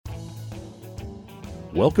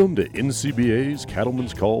Welcome to NCBA's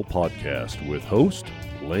Cattlemen's Call podcast with host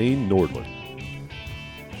Lane Nordland.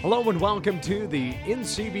 Hello and welcome to the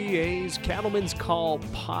NCBA's Cattlemen's Call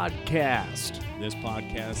podcast. This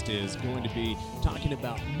podcast is going to be talking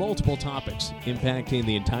about multiple topics impacting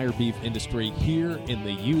the entire beef industry here in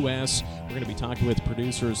the U.S. We're going to be talking with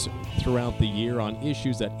producers throughout the year on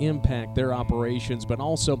issues that impact their operations, but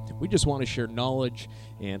also we just want to share knowledge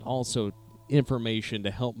and also information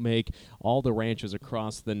to help make all the ranches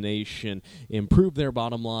across the nation improve their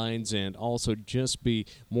bottom lines and also just be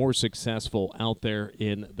more successful out there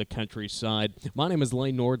in the countryside. My name is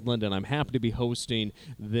Lane Nordland, and I'm happy to be hosting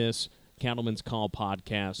this Cattlemen's Call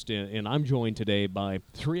podcast, and I'm joined today by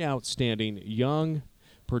three outstanding young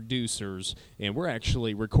producers, and we're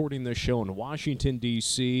actually recording this show in Washington,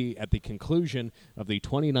 D.C. at the conclusion of the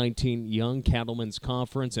 2019 Young Cattlemen's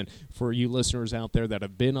Conference. And for you listeners out there that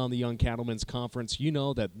have been on the Young Cattlemen's Conference, you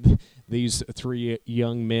know that these three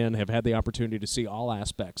young men have had the opportunity to see all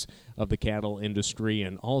aspects of the cattle industry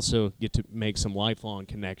and also get to make some lifelong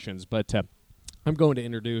connections. But I'm going to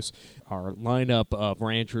introduce our lineup of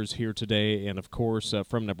ranchers here today, and of course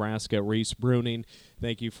from Nebraska, Reese Bruning.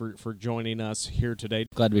 Thank you for joining us here today.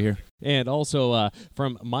 Glad to be here. And also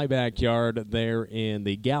from my backyard there in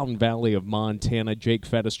the Gallatin Valley of Montana, Jake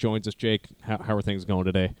Fettis joins us. Jake, how are things going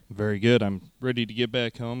today? Very good. I'm ready to get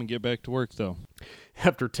back home and get back to work, though.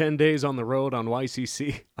 After 10 days on the road on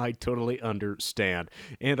YCC, I totally understand.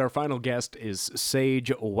 And our final guest is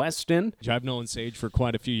Sage Weston. I've known Sage for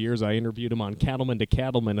quite a few years. I interviewed him on Cattleman to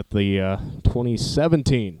Cattleman at the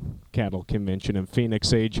 2017 Cattle Convention in Phoenix.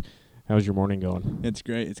 Sage, how's your morning going? It's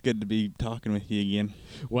great. It's good to be talking with you again.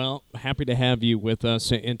 Well, happy to have you with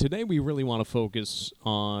us. And today we really want to focus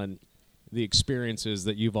on the experiences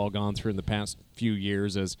that you've all gone through in the past few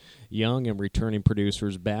years as young and returning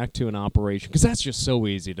producers back to an operation, because that's just so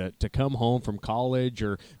easy to come home from college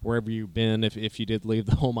or wherever you've been, if you did leave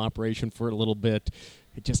the home operation for a little bit,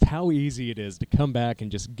 just how easy it is to come back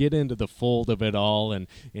and just get into the fold of it all and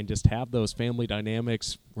just have those family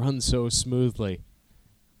dynamics run so smoothly.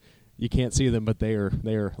 You can't see them, but they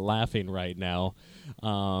are laughing right now.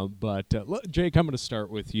 Jake, I'm going to start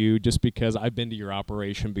with you just because I've been to your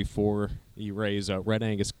operation before. You raise Red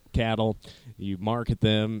Angus cattle. You market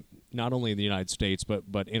them not only in the United States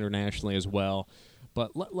but internationally as well.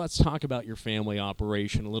 But let's talk about your family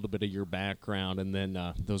operation, a little bit of your background, and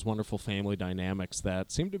then those wonderful family dynamics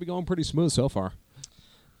that seem to be going pretty smooth so far.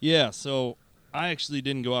 Yeah, so I actually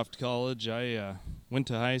didn't go off to college. I went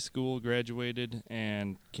to high school, graduated,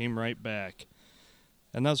 and came right back.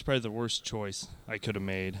 And that was probably the worst choice I could have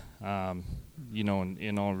made.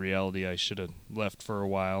 In all reality, I should have left for a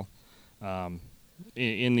while.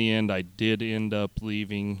 In the end, I did end up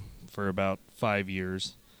leaving for about 5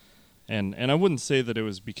 years. And I wouldn't say that it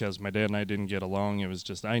was because my dad and I didn't get along. It was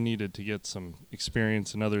just I needed to get some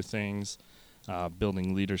experience in other things,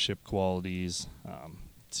 building leadership qualities,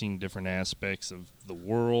 seeing different aspects of the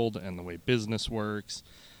world and the way business works.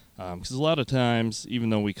 Because a lot of times, even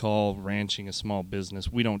though we call ranching a small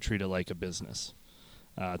business, we don't treat it like a business.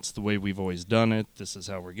 It's the way we've always done it. This is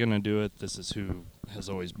how we're going to do it. This is who has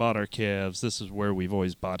always bought our calves. This is where we've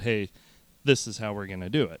always bought hay. This is how we're going to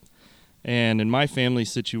do it. And in my family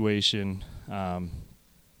situation,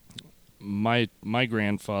 my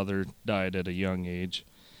grandfather died at a young age.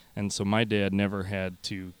 And so my dad never had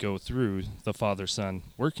to go through the father-son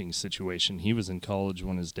working situation. He was in college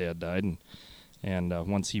when his dad died, and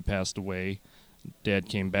once he passed away, Dad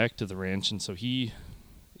came back to the ranch, and so he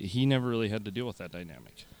never really had to deal with that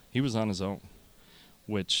dynamic. He was on his own,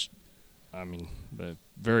 which,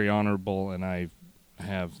 very honorable, and I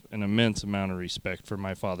have an immense amount of respect for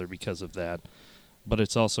my father because of that. But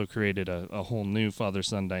it's also created a whole new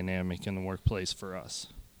father-son dynamic in the workplace for us.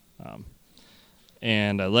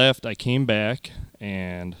 And I left, I came back,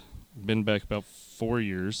 and been back about 4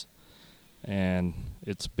 years, and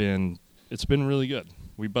it's been really good.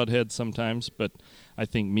 We butt heads sometimes, but I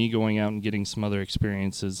think me going out and getting some other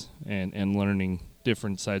experiences and learning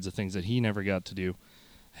different sides of things that he never got to do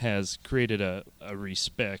has created a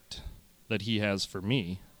respect that he has for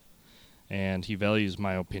me, and he values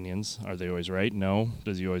my opinions. Are they always right? No.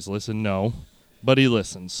 Does he always listen? No. But he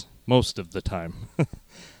listens most of the time.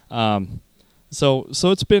 So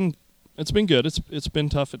it's been good. It's been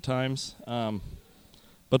tough at times,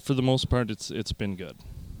 but for the most part, it's been good.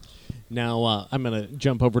 Now I'm going to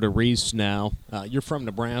jump over to Reese. Now you're from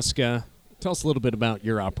Nebraska. Tell us a little bit about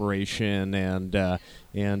your operation and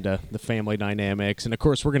the family dynamics, and of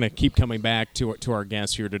course we're going to keep coming back to our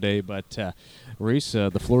guests here today. But Reese,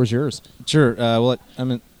 the floor is yours. Sure.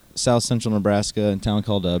 I'm in South Central Nebraska, in a town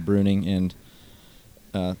called Bruning, and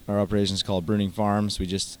our operation is called Bruning Farms. We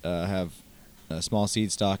just have a small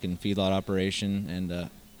seed stock and feedlot operation, and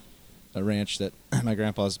a ranch that my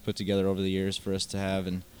grandpa's put together over the years for us to have.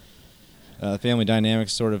 And family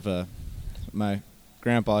dynamics, sort of, my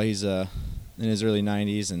grandpa, he's in his early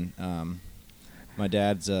 90s, and my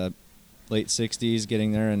dad's late 60s,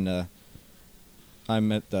 getting there, and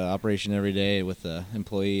I'm at the operation every day with an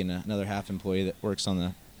employee and another half employee that works on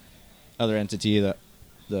the other entity. That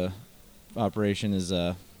the operation is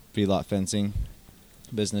feedlot fencing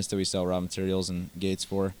business that we sell raw materials and gates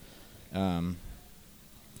for.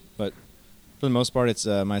 But for the most part, it's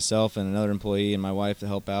myself and another employee and my wife to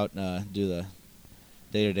help out, do the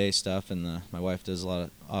day-to-day stuff, and my wife does a lot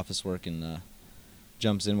of office work and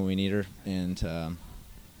jumps in when we need her. And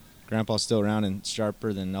Grandpa's still around and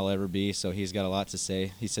sharper than I'll ever be, so he's got a lot to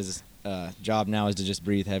say. He says his job now is to just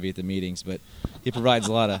breathe heavy at the meetings, but he provides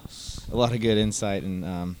a lot of good insight and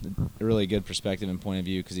a really good perspective and point of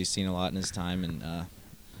view, because he's seen a lot in his time, and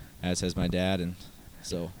as has my dad, and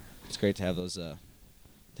so it's great to have those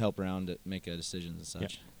help around to make decisions and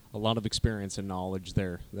such. Yeah. A lot of experience and knowledge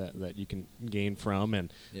there that you can gain from,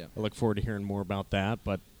 and I look forward to hearing more about that.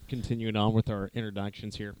 But continuing on with our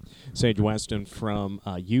introductions here, Sage Weston from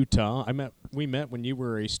Utah. We met when you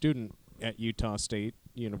were a student at Utah State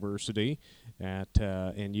University,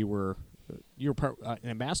 and you were part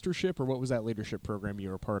a mastership, or what was that leadership program you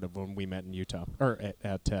were a part of when we met in Utah, or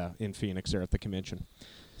in Phoenix there at the convention?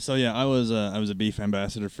 So yeah, I was a beef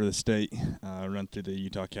ambassador for the state. Run through the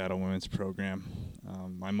Utah Cattle Women's Program.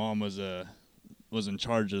 My mom was in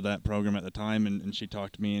charge of that program at the time, and she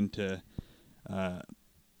talked me into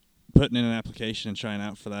putting in an application and trying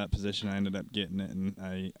out for that position. I ended up getting it, and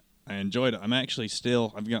I enjoyed it.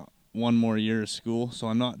 I've got one more year of school, so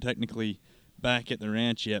I'm not technically back at the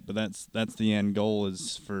ranch yet, but that's the end goal,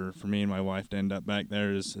 is for me and my wife to end up back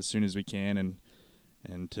there as soon as we can,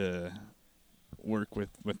 and to work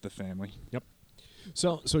with the family. Yep.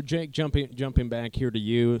 So Jake, jumping back here to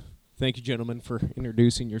you. Thank you, gentlemen, for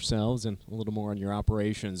introducing yourselves and a little more on your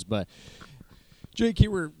operations. But Jake, you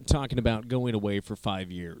were talking about going away for 5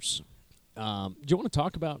 years. Do you want to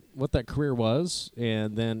talk about what that career was,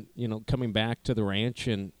 and then coming back to the ranch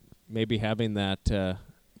and maybe having that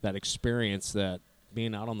experience that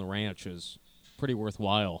being out on the ranch is pretty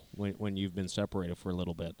worthwhile when you've been separated for a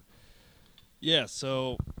little bit? Yeah,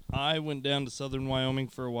 so I went down to southern Wyoming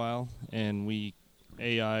for a while, and we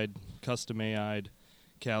custom AI'd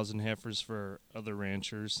cows and heifers for other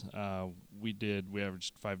ranchers. We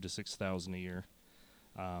averaged 5,000 to 6,000 a year.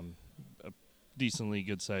 A decently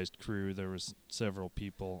good-sized crew. There was several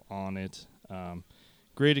people on it.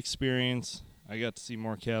 Great experience. I got to see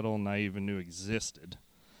more cattle than I even knew existed,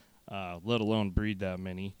 let alone breed that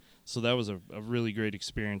many. So that was a really great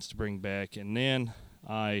experience to bring back. And then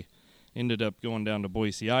I ended up going down to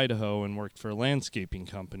Boise, Idaho, and worked for a landscaping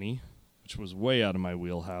company, which was way out of my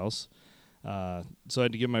wheelhouse. So I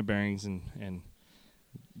had to get my bearings and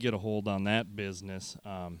get a hold on that business.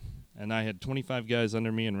 And I had 25 guys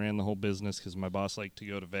under me and ran the whole business, because my boss liked to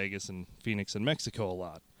go to Vegas and Phoenix and Mexico a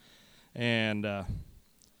lot. And,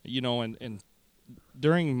 and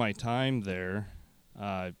during my time there,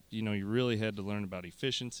 you really had to learn about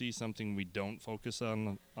efficiency, something we don't focus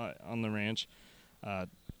on the ranch.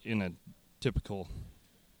 In a typical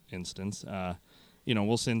instance,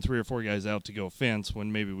 we'll send 3 or 4 guys out to go fence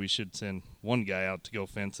when maybe we should send 1 guy out to go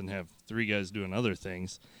fence and have 3 guys doing other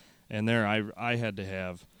things. And there I had to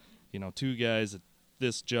have, 2 guys at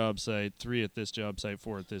this job site, 3 at this job site,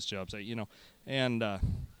 4 at this job site, and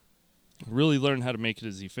really learn how to make it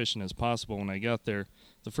as efficient as possible. When I got there,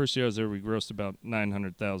 the first year I was there, we grossed about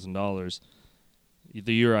 $900,000.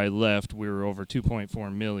 The year I left, we were over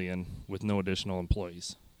 $2.4 million with no additional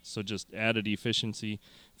employees. So just added efficiency,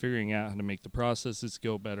 figuring out how to make the processes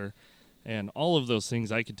go better, and all of those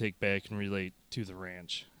things I could take back and relate to the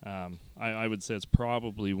ranch. I would say it's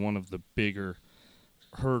probably one of the bigger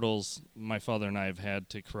hurdles my father and I have had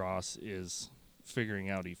to cross, is figuring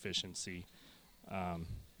out efficiency.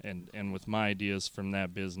 And with my ideas from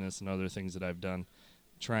that business and other things that I've done,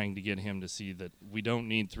 trying to get him to see that we don't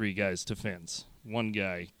need 3 guys to fence. 1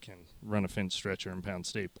 guy can run a fence stretcher and pound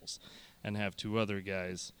staples, and have 2 other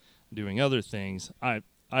guys doing other things. I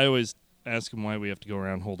always ask him why we have to go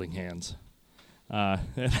around holding hands.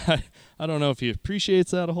 And I don't know if he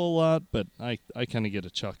appreciates that a whole lot, but I kind of get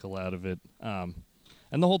a chuckle out of it.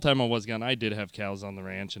 And the whole time I was gone, I did have cows on the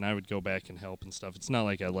ranch, and I would go back and help and stuff. It's not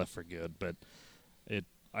like I left for good, but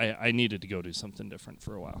I needed to go do something different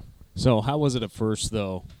for a while. So how was it at first,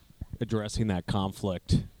 though, addressing that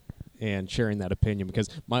conflict and sharing that opinion? Because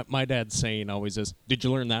my dad's saying always is, did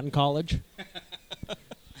you learn that in college?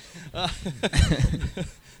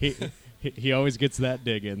 He always gets that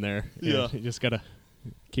dig in there. Yeah. You just got to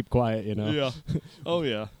keep quiet, you know? Yeah. Oh,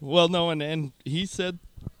 yeah. Well, no, and he said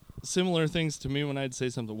similar things to me when I'd say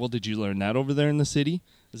something. Well, did you learn that over there in the city?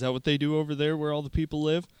 Is that what they do over there where all the people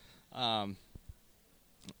live? But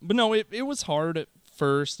no, it was hard at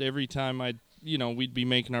first. Every time we'd be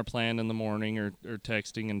making our plan in the morning or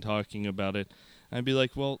texting and talking about it. I'd be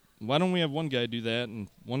like, well, why don't we have one guy do that and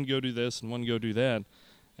one go do this and one go do that?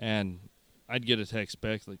 And I'd get a text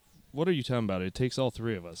back like, what are you talking about? It takes all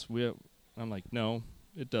three of us. I'm like, no,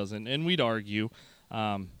 it doesn't. And we'd argue.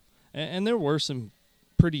 And there were some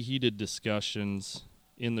pretty heated discussions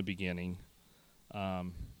in the beginning.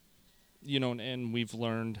 And we've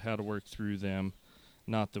learned how to work through them.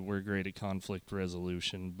 Not that we're great at conflict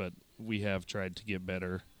resolution, but we have tried to get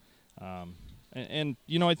better. And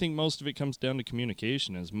I think most of it comes down to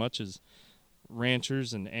communication. As much as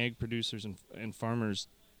ranchers and ag producers and farmers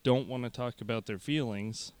don't want to talk about their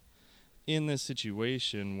feelings, in this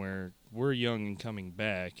situation where we're young and coming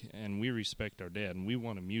back and we respect our dad and we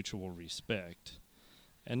want a mutual respect,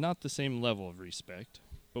 and not the same level of respect,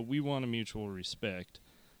 but we want a mutual respect,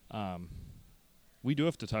 we do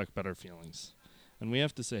have to talk about our feelings. And we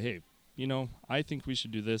have to say, hey, I think we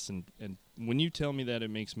should do this, and when you tell me that,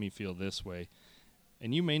 it makes me feel this way.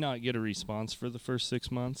 And you may not get a response for the first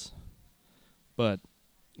 6 months, but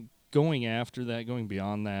going after that, going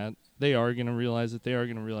beyond that, they are going to realize it. They are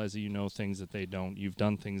going to realize that you know things that they don't. You've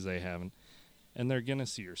done things they haven't, and they're going to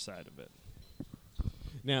see your side of it.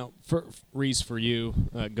 Now, Reese, for you,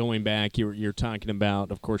 going back, you're talking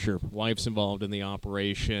about, of course, your wife's involved in the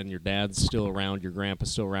operation, your dad's still around, your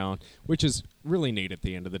grandpa's still around, which is really neat at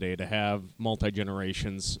the end of the day to have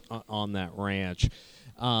multi-generations on that ranch.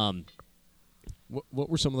 What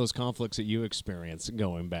were some of those conflicts that you experienced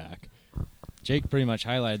going back? Jake pretty much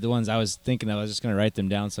highlighted the ones I was thinking of. I was just going to write them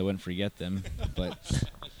down so I wouldn't forget them. But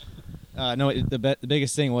the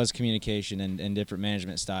biggest thing was communication and different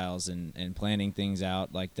management styles and planning things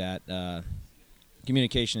out like that.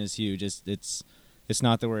 Communication is huge. It's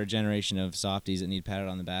not that we're a generation of softies that need patted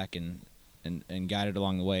on the back and guided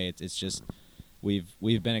along the way. It's just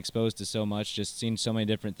we've been exposed to so much, just seen so many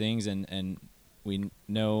different things, and we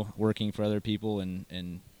know working for other people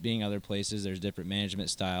and being other places, there's different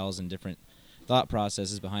management styles and different thought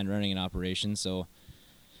processes behind running an operation. So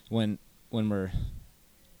when we're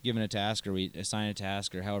given a task or we assign a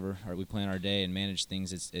task or however or we plan our day and manage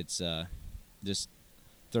things, it's just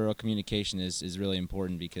thorough communication is really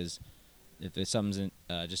important, because if something's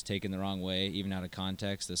just taken the wrong way, even out of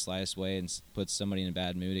context, the slightest way, and puts somebody in a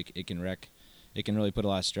bad mood, it can really put a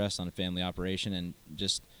lot of stress on a family operation. And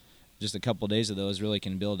just a couple of days of those really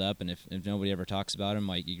can build up, and if nobody ever talks about them,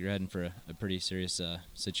 like, you're heading for a pretty serious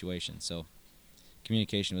situation. So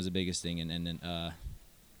communication was the biggest thing, and then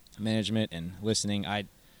management and listening.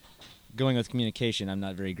 Going with communication, I'm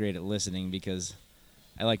not very great at listening, because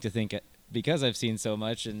I like to think, because I've seen so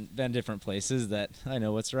much and been different places, that I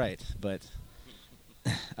know what's right. But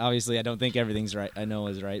obviously I don't think everything's right. I know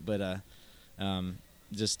is right, but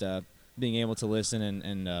just being able to listen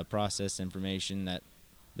and process information that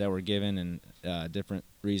we're given, and different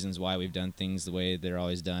reasons why we've done things the way they're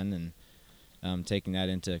always done, and taking that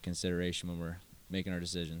into consideration when we're making our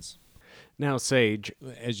decisions. Now, Sage,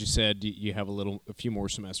 as you said, you have a few more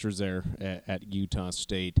semesters there at Utah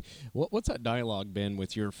State. What's that dialogue been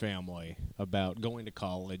with your family about going to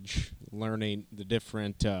college, learning the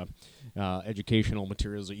different educational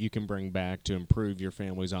materials that you can bring back to improve your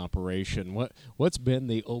family's operation? What's been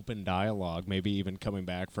the open dialogue, maybe even coming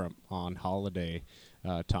back from on holiday,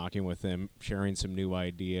 talking with them, sharing some new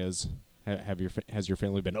ideas? Has your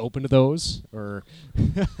family been open to those? Or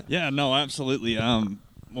Yeah, no, absolutely.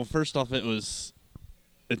 Well, first off, it's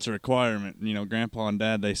a requirement. Grandpa and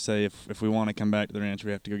Dad, they say if we want to come back to the ranch,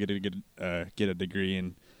 we have to go get a degree,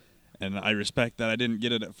 and I respect that. I didn't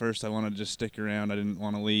get it at first. I wanted to just stick around. I didn't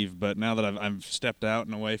want to leave. But now that I've stepped out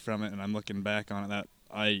and away from it, and I'm looking back on it, that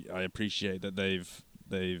I appreciate that they've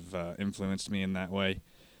influenced me in that way.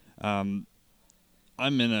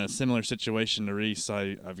 I'm in a similar situation to Reese.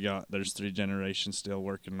 There's 3 generations still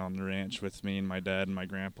working on the ranch with me and my dad and my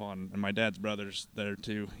grandpa, and my dad's brother's there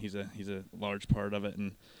too. He's a large part of it,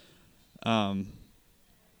 and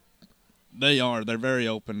they're very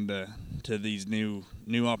open to these new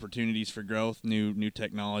opportunities for growth, new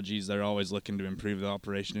technologies. They're always looking to improve the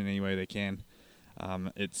operation in any way they can.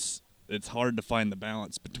 It's hard to find the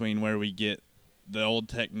balance between where we get the old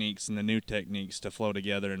techniques and the new techniques to flow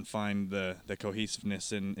together and find the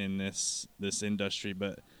cohesiveness in this industry,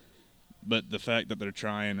 but the fact that they're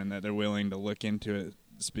trying and that they're willing to look into it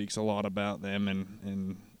speaks a lot about them,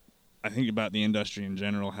 and I think about the industry in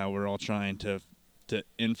general, how we're all trying to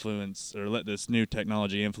influence or let this new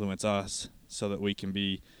technology influence us so that we can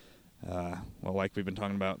be, like we've been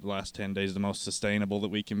talking about the last 10 days, the most sustainable that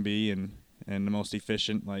we can be and the most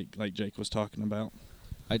efficient, like Jake was talking about.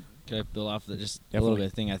 Could I build off of that? Just Definitely. a little bit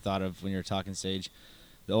of thing I thought of when you were talking, Sage.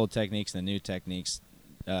 The old techniques and the new techniques,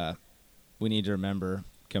 we need to remember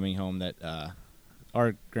coming home that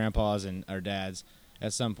our grandpas and our dads,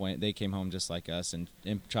 at some point, they came home just like us and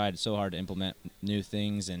tried so hard to implement new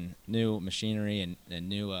things and new machinery and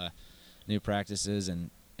new practices. And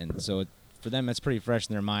so for them, it's pretty fresh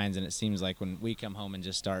in their minds. And it seems like when we come home and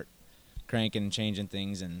just start cranking and changing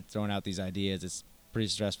things and throwing out these ideas, it's pretty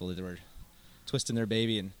stressful that we're twisting their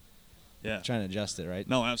baby and trying to adjust it, right?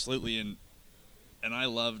 No, absolutely. And I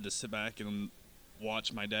love to sit back and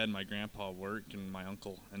watch my dad and my grandpa work and my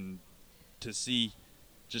uncle, and to see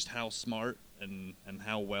just how smart and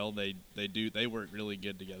how well they do. They work really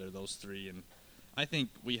good together, those three. And I think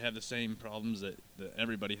we have the same problems that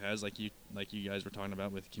everybody has, like you guys were talking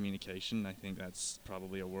about with communication. I think that's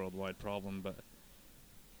probably a worldwide problem, but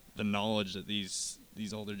the knowledge that these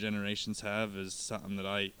older generations have is something that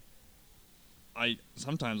I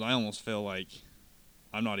sometimes I almost feel like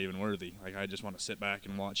I'm not even worthy. Like, I just want to sit back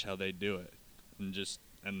and watch how they do it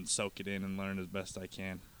and soak it in and learn as best I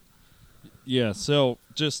can. Yeah, so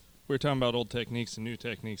just we're talking about old techniques and new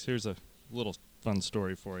techniques. Here's a little fun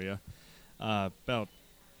story for you. About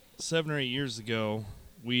 7 or 8 years ago,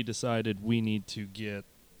 we decided we need to get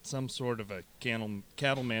some sort of a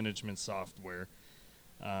cattle management software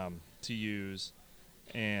to use.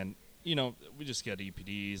 And, we just got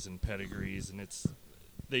EPDs and pedigrees, and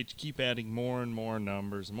they keep adding more and more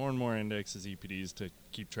numbers, more and more indexes, EPDs to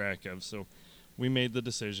keep track of. So we made the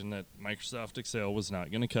decision that Microsoft Excel was not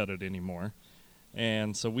going to cut it anymore.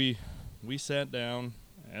 And so we sat down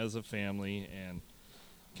as a family and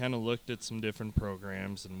kind of looked at some different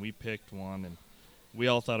programs, and we picked one, and we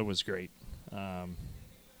all thought it was great. And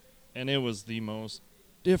it was the most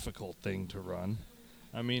difficult thing to run.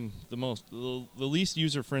 I mean, the least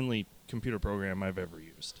user-friendly computer program I've ever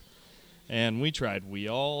used. And we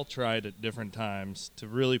all tried at different times to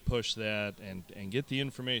really push that and get the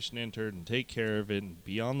information entered and take care of it and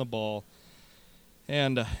be on the ball.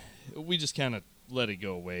 And we just kind of let it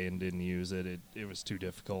go away and didn't use it. It was too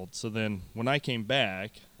difficult. So then when I came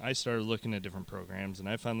back, I started looking at different programs, and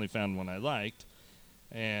I finally found one I liked.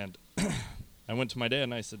 And I went to my dad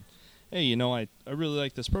and I said, hey, I really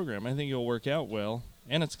like this program. I think it'll work out well.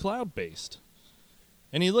 And it's cloud-based.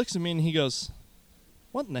 And he looks at me and he goes,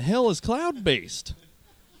 what in the hell is cloud-based?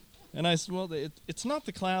 And I said, well, it's not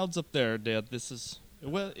the clouds up there, Dad.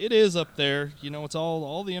 It is up there. It's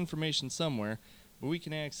all the information somewhere. But we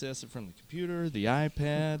can access it from the computer, the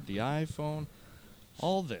iPad, the iPhone,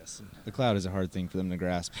 all this. The cloud is a hard thing for them to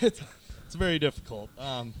grasp. It's very difficult.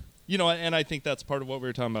 And I think that's part of what we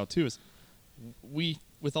were talking about, too, is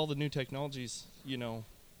with all the new technologies,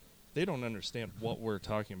 they don't understand what we're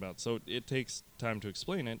talking about. So it takes time to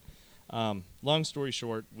explain it. Long story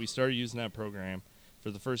short, we started using that program. For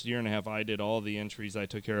the first year and a half, I did all the entries. I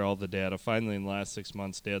took care of all the data. Finally, in the last 6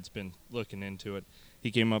 months, Dad's been looking into it. He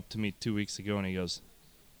came up to me 2 weeks ago, and he goes,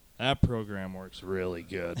 that program works really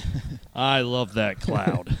good. I love that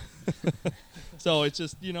cloud. So it's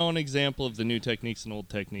just, an example of the new techniques and old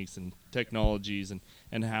techniques and technologies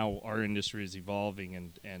and how our industry is evolving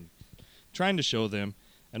and trying to show them.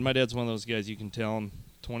 And my dad's one of those guys, you can tell him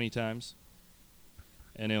 20 times,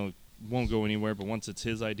 and it won't go anywhere. But once it's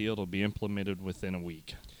his idea, it'll be implemented within a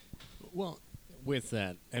week. Well, with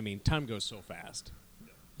that, I mean, time goes so fast.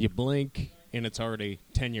 You blink, and it's already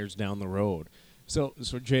 10 years down the road. So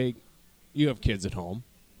Jake, you have kids at home.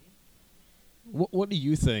 What are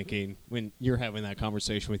you thinking when you're having that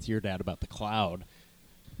conversation with your dad about the cloud?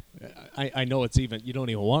 I know it's you don't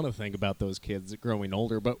even want to think about those kids growing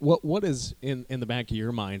older, but what is in the back of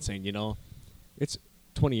your mind saying, it's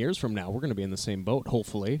 20 years from now, we're going to be in the same boat,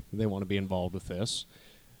 hopefully. They want to be involved with this.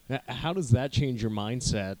 How does that change your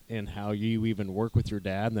mindset and how you even work with your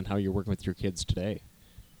dad and then how you're working with your kids today?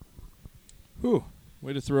 Whew,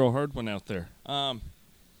 way to throw a hard one out there. 20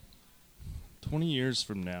 years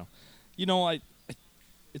from now.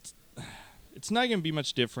 It's not going to be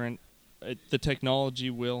much different. The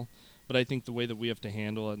technology will, but I think the way that we have to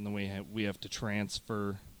handle it and the way we have to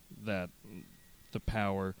transfer the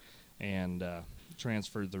power and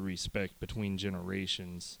transfer the respect between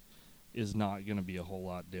generations is not going to be a whole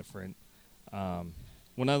lot different.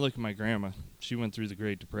 When I look at my grandma, she went through the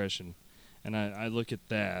Great Depression, and I look at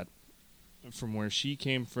that from where she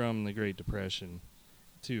came from, the Great Depression,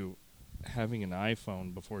 to having an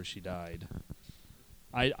iPhone before she died.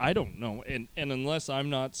 I don't know. And unless I'm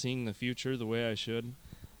not seeing the future the way I should,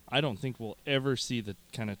 I don't think we'll ever see the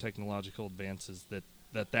kind of technological advances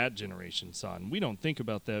that generation saw. And we don't think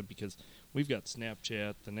about that because we've got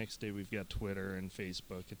Snapchat. The next day we've got Twitter and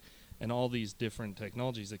Facebook and all these different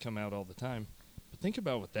technologies that come out all the time. But think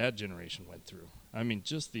about what that generation went through. I mean,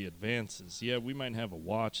 just the advances. Yeah, we might have a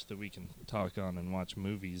watch that we can talk on and watch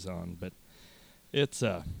movies on, but it's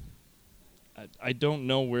I don't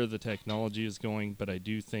know where the technology is going, but I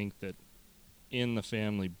do think that in the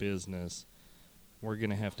family business, we're going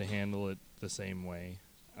to have to handle it the same way.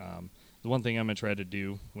 The one thing I'm going to try to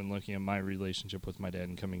do when looking at my relationship with my dad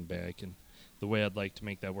and coming back, and the way I'd like to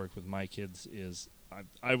make that work with my kids, is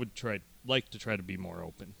I would like to try to be more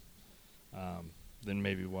open than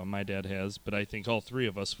maybe what my dad has. But I think all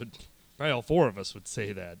four of us would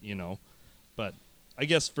say that, you know. But I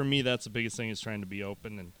guess for me, that's the biggest thing, is trying to be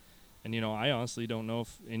open. And you know, I honestly don't know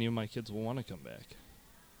if any of my kids will want to come back.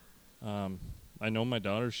 I know my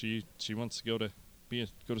daughter, she wants to go to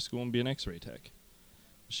school and be an X-ray tech.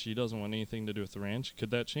 She doesn't want anything to do with the ranch. Could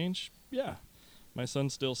that change? Yeah. My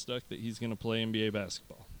son's still stuck that he's going to play NBA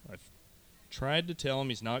basketball. I've tried to tell him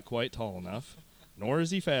he's not quite tall enough, nor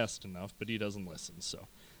is he fast enough, but he doesn't listen. So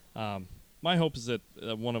my hope is that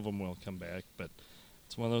one of them will come back, but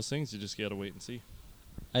it's one of those things you just got to wait and see.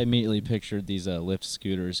 I immediately pictured these lift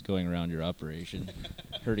scooters going around your operation,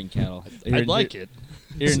 herding cattle. I'd like it.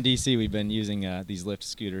 Here in D.C., we've been using these lift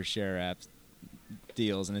scooter share apps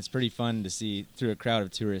deals, and it's pretty fun to see through a crowd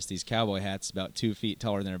of tourists these cowboy hats about 2 feet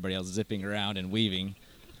taller than everybody else zipping around and weaving,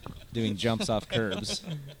 doing jumps off curbs.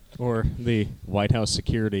 Or the White House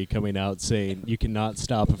security coming out saying you cannot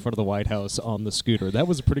stop in front of the White House on the scooter. That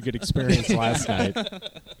was a pretty good experience last night.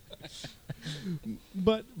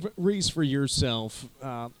 But Reese, for yourself,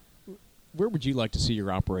 where would you like to see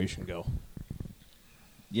your operation go?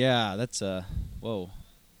 Yeah, that's whoa.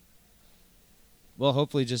 Well,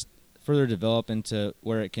 hopefully just further develop into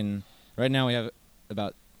where it can. Right now we have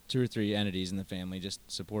about 2 or 3 entities in the family just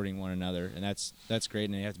supporting one another, and that's great,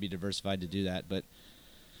 and you have to be diversified to do that. But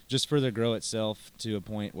just further grow itself to a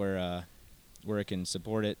point where it can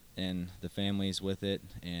support it and the families with it,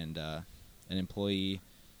 and an employee,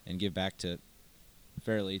 and give back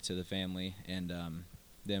fairly to the family and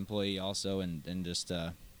the employee also, and just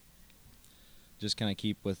kind of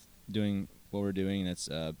keep with doing what we're doing. That's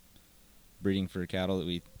breeding for cattle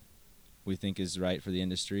that we think is right for the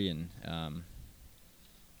industry, and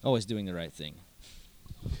always doing the right thing.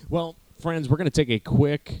 Well, friends, we're going to take a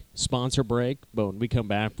quick sponsor break, but when we come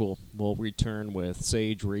back, we'll return with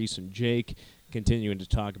Sage, Reese, and Jake, continuing to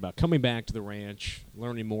talk about coming back to the ranch,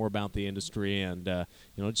 learning more about the industry, and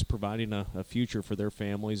just providing a future for their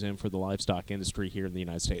families and for the livestock industry here in the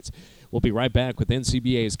United States. We'll be right back with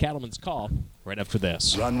NCBA's Cattleman's Call right after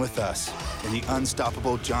this. Run with us in the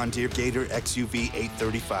unstoppable John Deere Gator XUV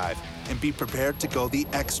 835 and be prepared to go the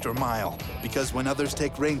extra mile, because when others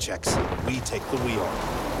take rain checks, we take the wheel.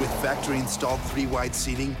 With factory-installed 3-wide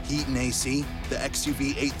seating, heat, and AC, the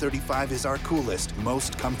XUV 835 is our coolest,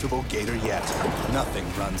 most comfortable Gator yet. Nothing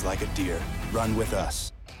runs like a Deere. Run with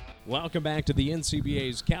us. Welcome back to the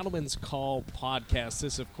NCBA's Cattleman's Call podcast.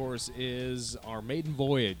 This, of course, is our maiden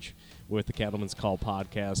voyage with the Cattleman's Call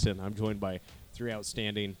podcast, and I'm joined by 3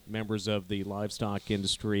 outstanding members of the livestock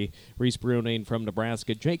industry: Reese Brunane from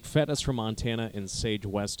Nebraska, Jake Fettis from Montana, and Sage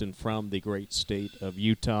Weston from the great state of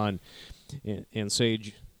Utah. And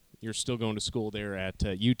Sage, you're still going to school there at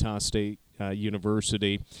Utah State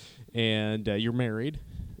University, and you're married,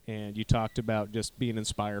 and you talked about just being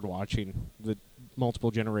inspired watching the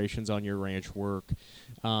multiple generations on your ranch work.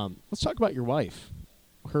 Let's talk about your wife,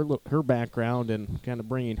 her background, and kind of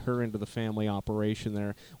bringing her into the family operation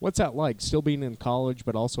there. What's that like, still being in college,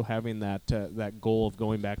 but also having that goal of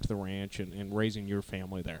going back to the ranch and raising your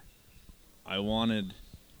family there? I wanted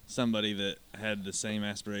somebody that had the same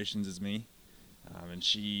aspirations as me, and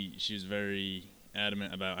she was very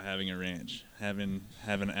adamant about having a ranch, having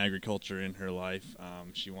agriculture in her life.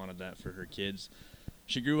 She wanted that for her kids.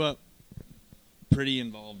 She grew up pretty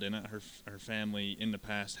involved in it. Her family in the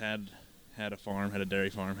past had a farm, had a dairy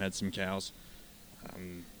farm, had some cows.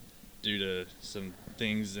 Due to some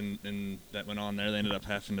things in that went on there, they ended up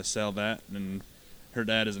having to sell that. And her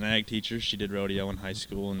dad is an ag teacher. She did rodeo in high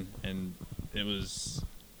school, and it was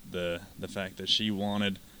the fact that she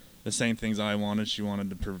wanted the same things I wanted. She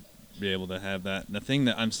wanted to be able to have that. And the thing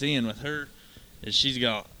that I'm seeing with her is she's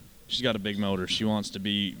got a big motor. She wants to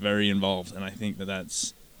be very involved, and I think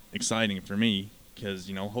that's exciting for me, because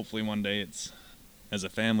hopefully one day it's as a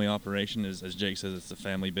family operation, as Jake says, it's a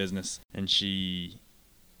family business. And she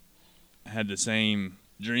had the same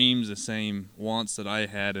dreams, the same wants that I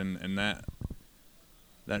had, and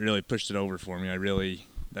that really pushed it over for me.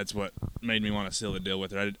 That's what made me want to seal the deal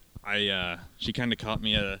with her. She kind of caught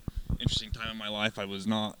me at an interesting time in my life. I was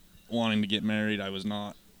not wanting to get married. I was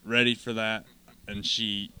not ready for that, and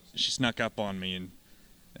she snuck up on me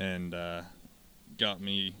and got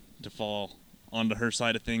me to fall onto her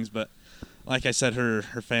side of things. But like I said, her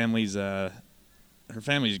family's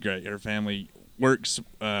great. Her family works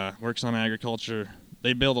on agriculture.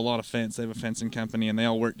 They build a lot of fence. They have a fencing company, and they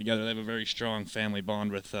all work together. They have a very strong family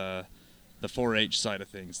bond with the 4-H side of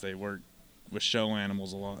things. They work with show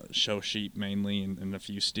animals a lot, show sheep mainly, and a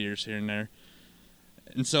few steers here and there.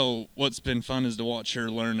 And so what's been fun is to watch her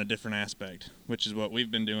learn a different aspect, which is what we've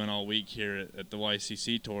been doing all week here at the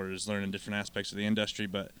YCC tour, is learning different aspects of the industry.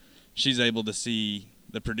 But she's able to see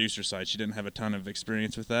the producer side. She didn't have a ton of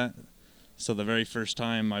experience with that. So the very first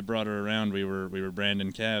time I brought her around, we were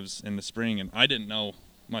branding calves in the spring, and I didn't know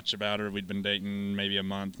much about her. We'd been dating maybe a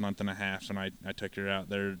month and a half, and I took her out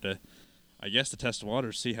there to test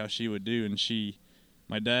water, see how she would do. And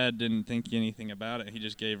my dad didn't think anything about it. He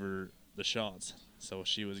just gave her the shots. So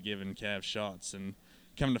she was giving calves shots, and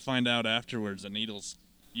come to find out afterwards, the needles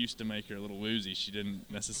used to make her a little woozy. She didn't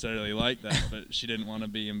necessarily like that, but she didn't want to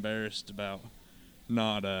be embarrassed about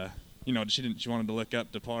not she wanted to look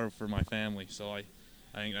up to par for my family. So I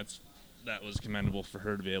think that was commendable for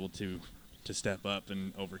her to be able to step up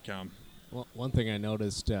and overcome. Well, one thing I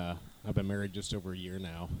noticed, I've been married just over a year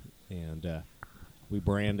now, and we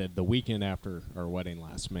branded the weekend after our wedding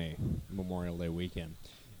last May, Memorial Day weekend.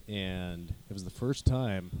 And it was the first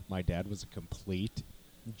time my dad was a complete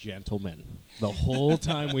gentleman. The whole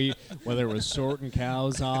time whether it was sorting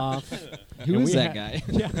cows off. Who is that guy?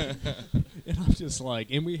 Yeah. And I'm just like,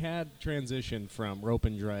 and we had transitioned from rope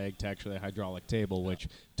and drag to actually a hydraulic table, which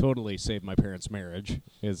totally saved my parents' marriage,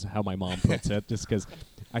 is how my mom puts it. Just because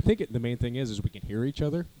I think the main thing is we can hear each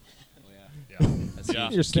other. Yeah.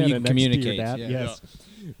 You're standing next to your dad. Yeah. Yes.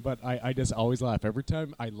 But I just always laugh. Every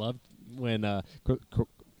time I loved when, of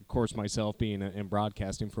course, myself being in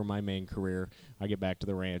broadcasting for my main career, I get back to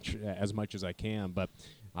the ranch as much as I can. But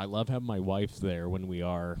I love having my wife there when we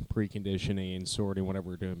are preconditioning, sorting, whatever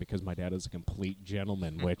we're doing, because my dad is a complete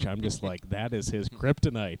gentleman, which I'm just like, that is his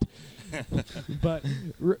kryptonite. But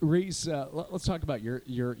Reese, let's talk about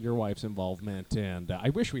your wife's involvement, and I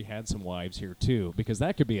wish we had some wives here too, because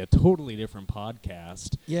that could be a totally different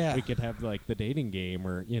podcast. Yeah. We could have like the dating game,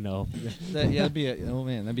 or That'd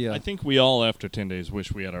be I think we all, after 10 days,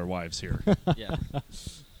 wish we had our wives here. yeah.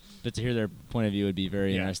 But to hear their point of view would be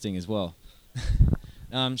very interesting as well.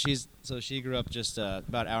 She grew up just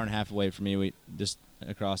about an hour and a half away from me. We just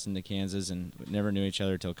across into Kansas, and never knew each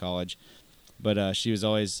other till college. But she was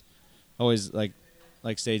always like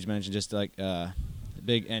Sage mentioned, just like a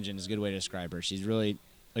big engine is a good way to describe her. She's really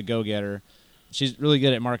a go-getter. She's really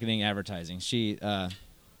good at marketing, advertising. She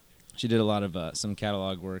did a lot of some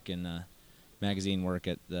catalog work and magazine work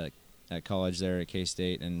at college there at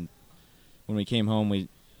K-State. And when we came home, we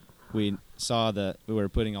saw that we were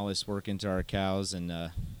putting all this work into our cows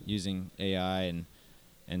and using AI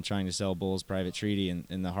and trying to sell bulls private treaty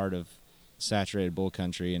in the heart of saturated bull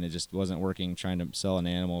country, and it just wasn't working, trying to sell an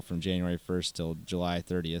animal from January 1st till July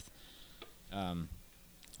 30th.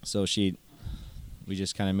 So we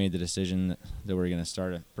just kind of made the decision that we were going to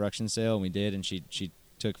start a production sale, and we did, and she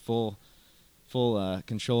took full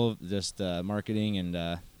control of just marketing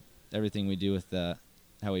and everything we do with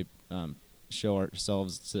how we show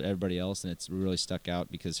ourselves to everybody else, and it's really stuck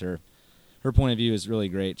out because her point of view is really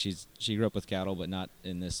great. She grew up with cattle, but not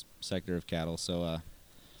in this sector of cattle, so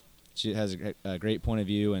she has a great point of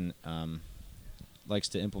view and likes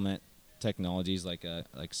to implement technologies like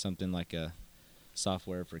something like a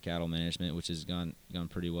software for cattle management, which has gone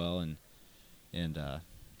pretty well, and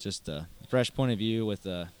just a fresh point of view with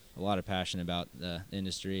a lot of passion about the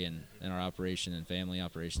industry and our operation and family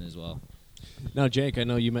operation as well. Now, Jake, I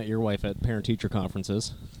know you met your wife at parent-teacher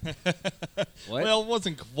conferences. What? Well, it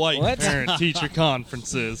wasn't quite What? parent-teacher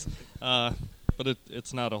conferences, but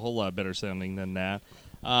it's not a whole lot better sounding than that.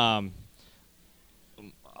 Our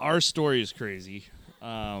story is crazy.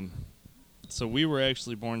 So we were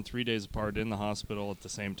actually born 3 days apart in the hospital at the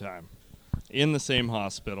same time. In the same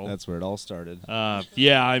hospital. That's where it all started.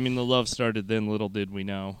 Yeah, I mean, the love started then, little did we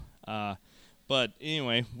know. But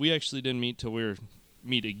anyway, we actually didn't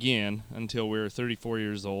meet again until we were 34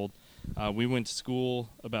 years old. We went to school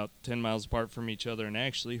about 10 miles apart from each other, and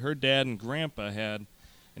actually her dad and grandpa had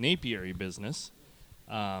an apiary business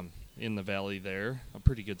in the valley there, a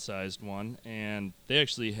pretty good-sized one, and they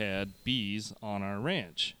actually had bees on our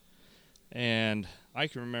ranch. And I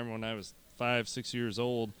can remember when I was 5-6 years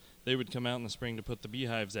old, they would come out in the spring to put the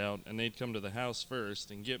beehives out, and they'd come to the house first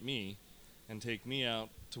and get me and take me out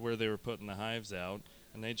to where they were putting the hives out,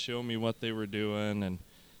 and they'd show me what they were doing,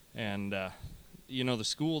 and the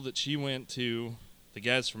school that she went to, the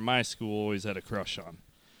guys from my school always had a crush on.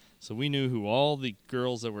 So we knew who all the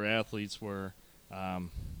girls that were athletes were.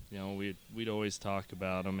 We'd always talk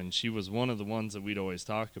about them, and she was one of the ones that we'd always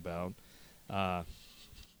talk about.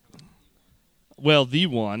 Well, the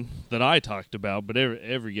one that I talked about, but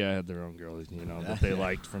every guy had their own girl, that they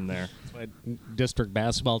liked from there. That's why district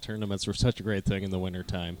basketball tournaments were such a great thing in the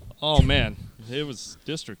wintertime. Oh, man.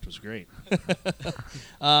 District was great.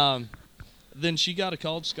 Then she got a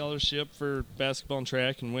college scholarship for basketball and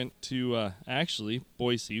track and went to, actually,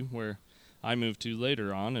 Boise, where I moved to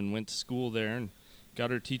later on, and went to school there and got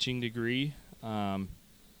her teaching degree.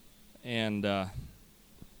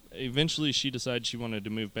 Eventually she decided she wanted to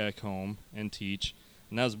move back home and teach,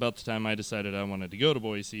 and that was about the time I decided I wanted to go to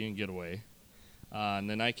Boise and get away. And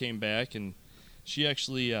then I came back, and she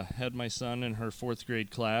actually had my son in her 4th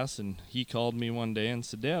grade class, and he called me one day and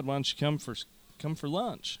said, "Dad, why don't you come for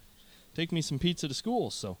lunch? Take me some pizza to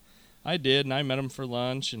school." So I did, and I met him for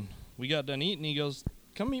lunch, and we got done eating. He goes,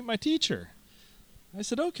 "Come meet my teacher." I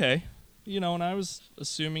said, "Okay." And I was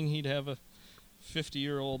assuming he'd have a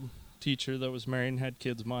 50-year-old teacher that was married and had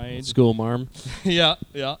kids my age. School marm. Yeah.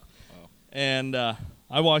 Wow. And I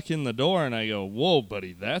walk in the door and I go, "Whoa,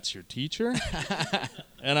 buddy, that's your teacher?"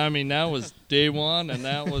 And I mean, that was day one, and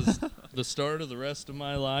that was the start of the rest of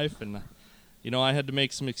my life. And I had to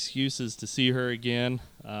make some excuses to see her again.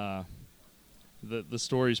 The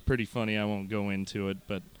story's pretty funny. I won't go into it,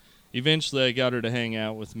 but eventually I got her to hang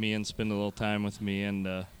out with me and spend a little time with me,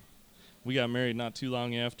 and we got married not too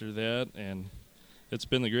long after that, and it's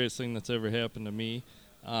been the greatest thing that's ever happened to me.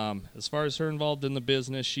 As far as her involved in the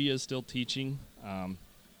business, she is still teaching.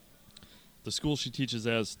 The school she teaches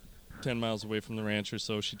at is 10 miles away from the ranch or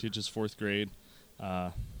so. She teaches 4th grade.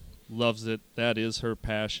 Loves it. That is her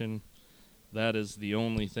passion. That is the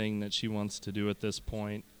only thing that she wants to do at this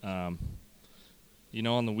point. On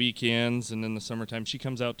the weekends and in the summertime, she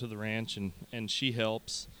comes out to the ranch and she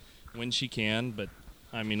helps when she can. But,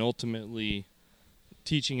 ultimately,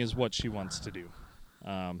 teaching is what she wants to do.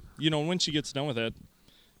 When she gets done with that,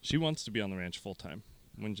 she wants to be on the ranch full time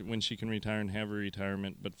when she can retire and have her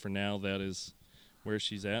retirement. But for now, that is where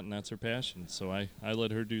she's at, and that's her passion. So I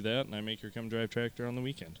let her do that, and I make her come drive tractor on the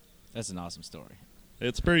weekend. That's an awesome story.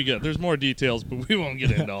 It's pretty good. There's more details, but we won't get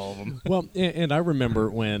into all of them. Well, and I remember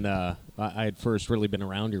when I had first really been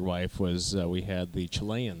around your wife was we had the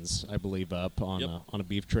Chileans, I believe, up on a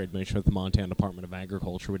beef trade mission with the Montana Department of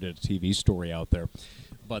Agriculture. We did a TV story out there.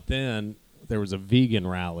 But then there was a vegan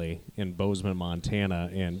rally in Bozeman, Montana,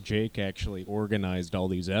 and Jake actually organized all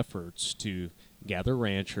these efforts to gather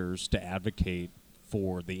ranchers to advocate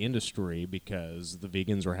for the industry, because the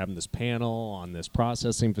vegans were having this panel on this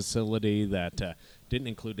processing facility that didn't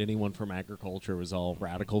include anyone from agriculture. It was all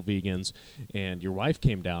radical vegans, and your wife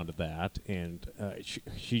came down to that, and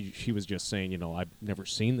she was just saying, I've never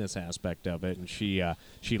seen this aspect of it, and she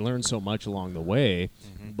learned so much along the way.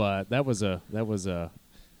 Mm-hmm. But that was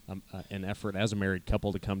an effort as a married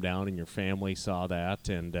couple to come down, and your family saw that,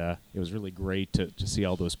 and it was really great to see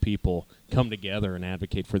all those people come together and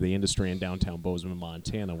advocate for the industry in downtown Bozeman,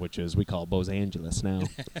 Montana, which is we call Bose Angeles now.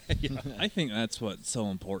 Yeah, I think that's what's so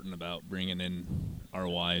important about bringing in our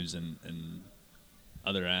wives and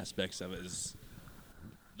other aspects of it is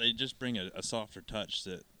they just bring a softer touch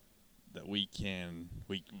that we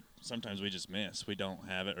sometimes we just miss. We don't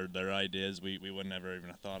have it, or their ideas we would never even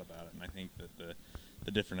have thought about it. And I think that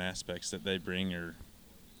the different aspects that they bring are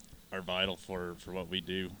vital for what we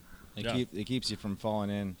do. It keeps you from falling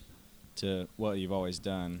in to what you've always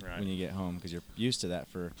done when you get home, because you're used to that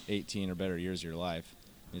for 18 or better years of your life.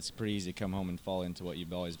 It's pretty easy to come home and fall into what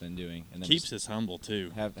you've always been doing. And then keeps us humble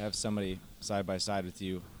too. Have somebody side by side with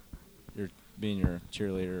you, being your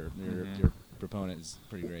cheerleader, your proponent is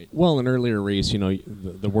pretty great. Well, in earlier Reese,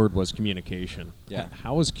 the word was communication. Yeah.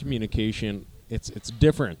 How is communication? It's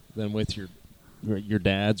different than with your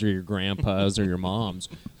dads or your grandpas or your moms.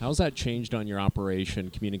 How's that changed on your operation,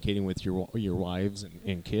 communicating with your wives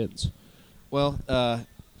and kids? Well,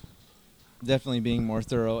 definitely being more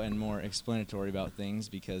thorough and more explanatory about things,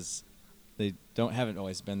 because they haven't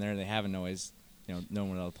always been there. They haven't always known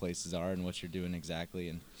what all the places are and what you're doing exactly.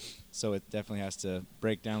 And so it definitely has to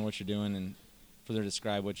break down what you're doing and further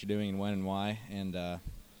describe what you're doing and when and why, and a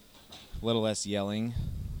little less yelling,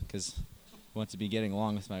 because I want to be getting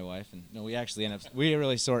along with my wife. And we actually we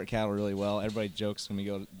really sort cattle really well. Everybody jokes when we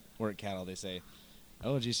go to work cattle. They say,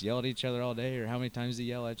 "Oh, did you just yell at each other all day?" or "How many times did he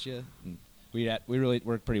yell at you?" And we really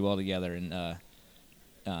work pretty well together, and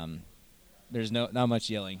there's not much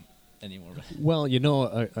yelling anymore. Well,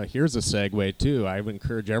 here's a segue, too. I would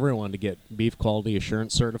encourage everyone to get Beef Quality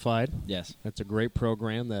Assurance certified. Yes. That's a great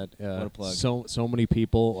program that What a plug. so many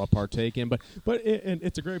people partake in. But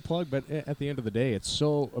it's a great plug, but at the end of the day, it's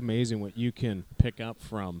so amazing what you can pick up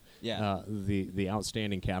from the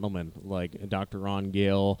outstanding cattlemen like Dr. Ron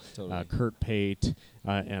Gill, Totally. Kurt Pate,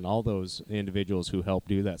 and all those individuals who help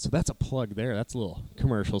do that. So that's a plug there. That's a little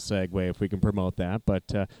commercial segue if we can promote that. But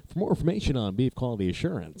for more information on Beef Quality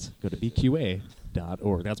Assurance, go to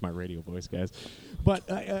bqa.org. That's my radio voice, guys. But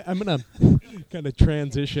I'm going to kind of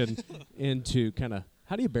transition into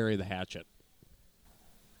how do you bury the hatchet?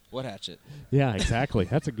 What hatchet? Yeah, exactly.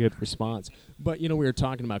 That's a good response. But, we were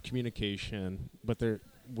talking about communication, but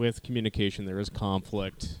with communication there is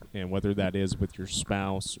conflict, and whether that is with your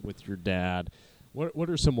spouse, with your dad, what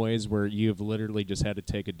are some ways where you've literally just had to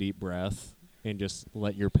take a deep breath and just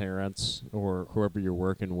let your parents or whoever you're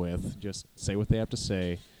working with just say what they have to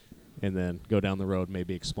say and then go down the road,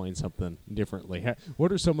 maybe explain something differently?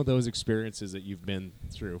 What are some of those experiences that you've been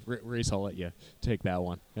through? Reese, I'll let you take that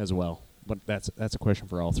one as well. But that's a question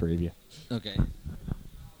for all three of you. Okay.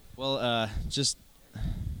 Well, just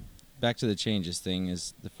back to the changes thing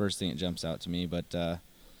is the first thing that jumps out to me, but a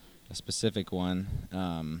specific one,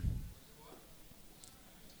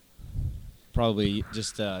 probably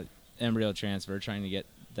just embryo transfer, trying to get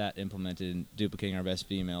that implemented and duplicating our best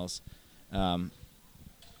females,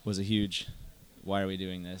 was a huge, why are we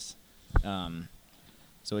doing this?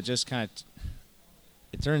 So it just kind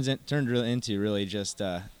of, turned into really just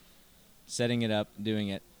setting it up, doing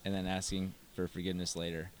it, and then asking for forgiveness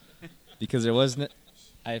later. Because there wasn't,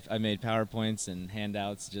 I made PowerPoints and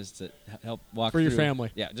handouts just to help walk through. For your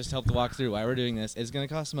family. Yeah, just help to walk through why we're doing this. It's going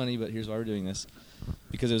to cost money, but here's why we're doing this.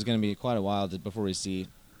 Because it was going to be quite a while before we see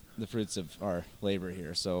the fruits of our labor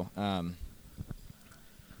here. So,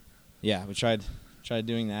 we tried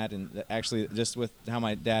doing that, and actually, just with how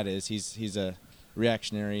my dad is, he's a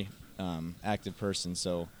reactionary, active person.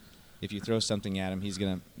 So, if you throw something at him, he's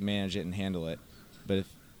going to manage it and handle it. But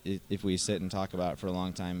if we sit and talk about it for a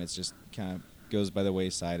long time, it's just kind of goes by the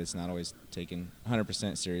wayside. It's not always taken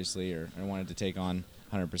 100% seriously, or wanted to take on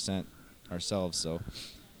 100% ourselves. So,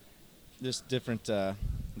 just different.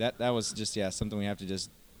 That was just something we have to just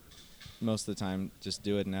most of the time just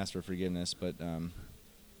do it and ask for forgiveness. But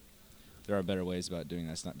there are better ways about doing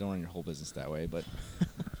that. Don't run your whole business that way. But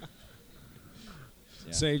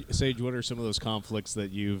yeah. Sage, what are some of those conflicts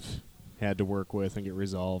that you've had to work with and get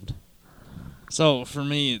resolved? So for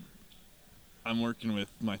me, I'm working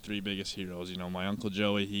with my three biggest heroes. My Uncle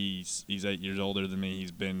Joey, he's 8 years older than me.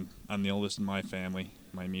 I'm the oldest in my family,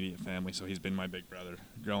 my immediate family, so he's been my big brother.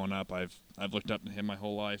 Growing up, I've looked up to him my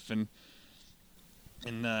whole life, and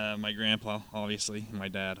my grandpa, obviously, and my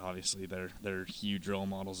dad, obviously, they're huge role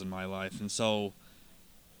models in my life. And so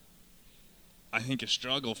I think a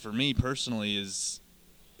struggle for me personally is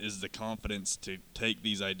the confidence to take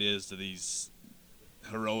these ideas to these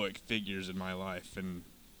heroic figures in my life and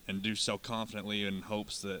do so confidently in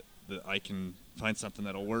hopes that I can find something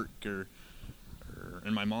that'll work.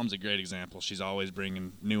 And my mom's a great example. She's always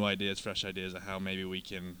bringing new ideas, fresh ideas of how maybe we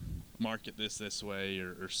can market this way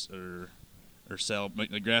or sell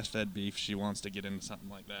the grass-fed beef. She wants to get into something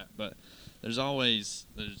like that. But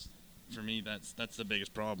for me, that's the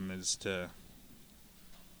biggest problem is to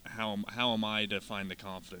how am I to find the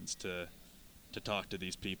confidence to talk to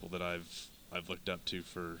these people that I've looked up to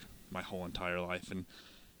for my whole entire life and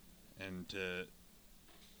to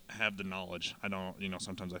have the knowledge. I don't,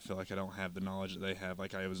 sometimes I feel like I don't have the knowledge that they have.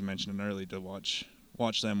 Like I was mentioning earlier, to watch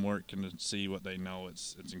them work and to see what they know,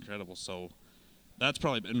 it's incredible. So that's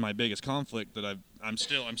probably been my biggest conflict that I'm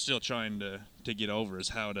still trying to get over, is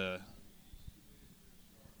how to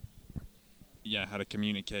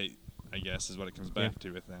communicate, I guess, is what it comes back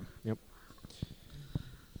to with them. Yep.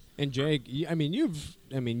 And Jake, you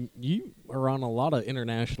are on a lot of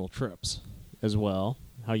international trips as well.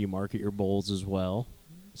 How you market your bulls as well.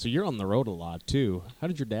 So you're on the road a lot too. How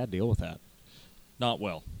did your dad deal with that? Not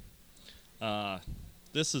well.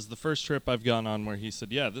 This is the first trip I've gone on where he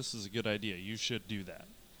said, "Yeah, this is a good idea. You should do that."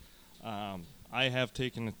 I have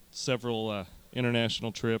taken several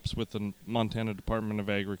international trips with the Montana Department of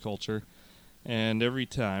Agriculture, and every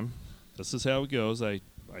time, this is how it goes. I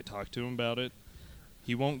talk to him about it.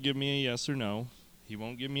 He won't give me a yes or no. He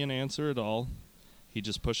won't give me an answer at all. He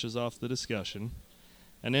just pushes off the discussion.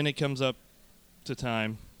 And then it comes up to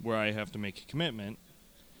time where I have to make a commitment.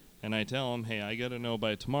 And I tell him, hey, I got to know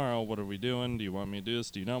by tomorrow, what are we doing? Do you want me to do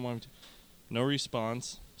this? Do you not want me to? No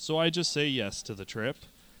response. So I just say yes to the trip.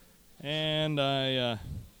 And I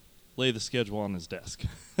lay the schedule on his desk.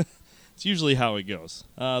 it's usually how it goes.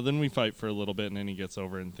 Then we fight for a little bit, and then he gets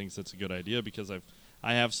over it and thinks it's a good idea because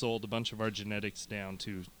I have sold a bunch of our genetics down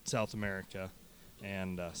to South America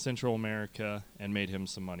and Central America and made him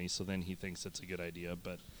some money. So then he thinks it's a good idea.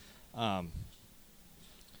 But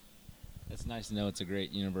it's nice to know it's a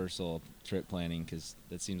great universal trip planning, because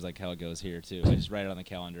that seems like how it goes here too. I just write it on the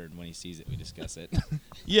calendar, and when he sees it, we discuss it.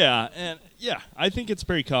 yeah, I think it's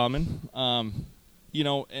very common. And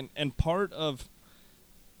part of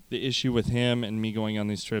the issue with him and me going on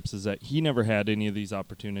these trips is that he never had any of these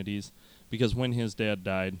opportunities, because when his dad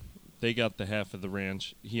died, they got the half of the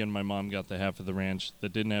ranch. He and my mom got the half of the ranch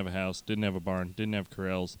that didn't have a house, didn't have a barn, didn't have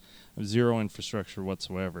corrals, zero infrastructure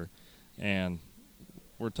whatsoever. And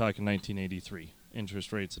we're talking 1983,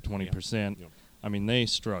 interest rates at 20%. Yeah. I mean, they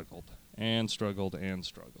struggled and struggled and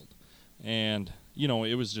struggled. And,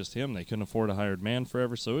 it was just him. They couldn't afford a hired man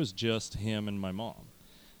forever, so it was just him and my mom.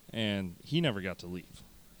 And he never got to leave.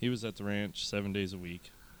 He was at the ranch 7 days a week.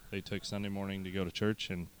 They took Sunday morning to go to church,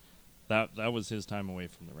 and that was his time away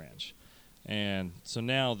from the ranch. And so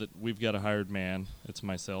now that we've got a hired man, it's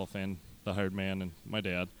myself and the hired man and my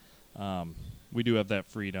dad, we do have that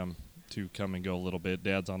freedom to come and go a little bit.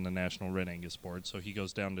 Dad's on the National Red Angus board, so he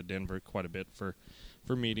goes down to Denver quite a bit for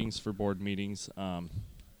meetings, for board meetings.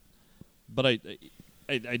 But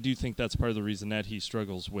I do think that's part of the reason that he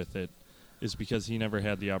struggles with it, is because he never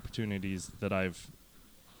had the opportunities that I've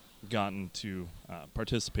gotten to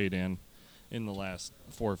participate in the last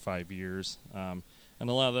 4 or 5 years. And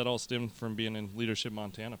a lot of that all stemmed from being in Leadership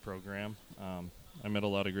Montana program. I met a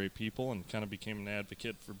lot of great people and kind of became an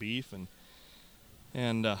advocate for beef,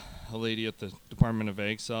 and a lady at the Department of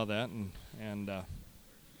Ag saw that and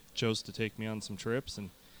chose to take me on some trips,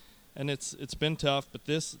 and it's been tough. But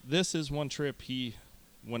this is one trip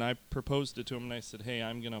when I proposed it to him and I said, hey,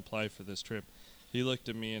 I'm going to apply for this trip, he looked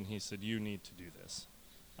at me and he said, you need to do this.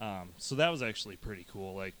 So that was actually pretty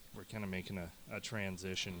cool. Like, we're kind of making a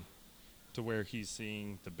transition to where he's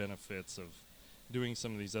seeing the benefits of doing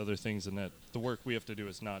some of these other things, and that the work we have to do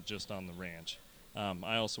is not just on the ranch.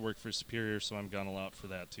 I also work for Superior, so I'm gone a lot for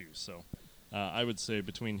that too. So I would say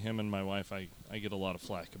between him and my wife, I get a lot of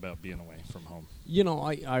flack about being away from home.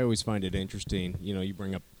 I always find it interesting. You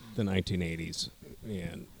bring up the 1980s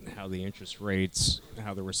and how the interest rates,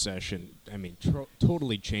 how the recession,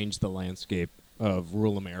 totally changed the landscape of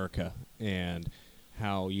rural America, and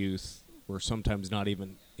how youth were sometimes not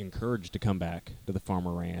even encouraged to come back to the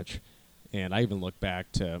farmer ranch. And I even look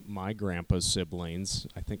back to my grandpa's siblings.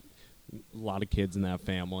 I think a lot of kids in that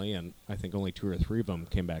family, and I think only 2 or 3 of them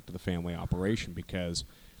came back to the family operation because,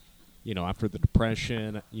 after the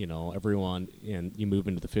Depression, everyone, and you move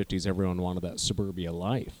into the 50s, everyone wanted that suburbia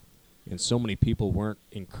life. And so many people weren't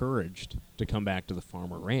encouraged to come back to the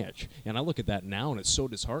farmer ranch. And I look at that now, and it's so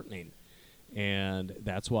disheartening. And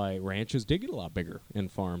that's why ranches did get a lot bigger,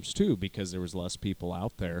 and farms too, because there was less people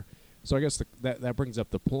out there. So I guess that brings up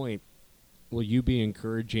the point. Will you be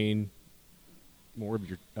encouraging more of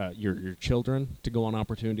your children to go on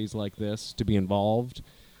opportunities like this, to be involved,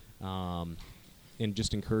 and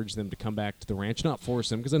just encourage them to come back to the ranch? Not force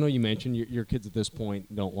them, because I know you mentioned your kids at this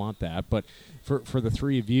point don't want that. But for the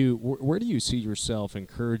 3 of you, where do you see yourself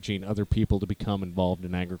encouraging other people to become involved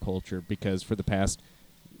in agriculture? Because for the past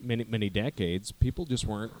many decades, people just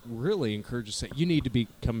weren't really encouraged to say, you need to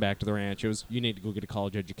come back to the ranch. It was, you need to go get a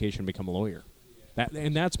college education and become a lawyer.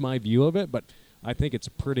 That's my view of it, but I think it's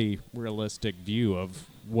a pretty realistic view of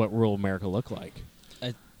what rural America looked like.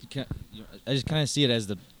 I just kind of see it as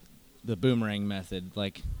the boomerang method.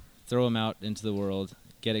 Like, throw them out into the world,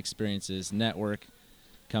 get experiences, network,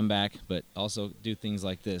 come back, but also do things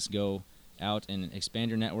like this. Go out and expand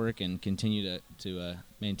your network and continue to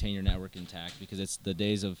maintain your network intact, because it's the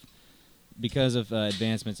days of, because of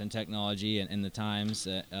advancements in technology and the times,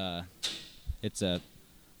 it's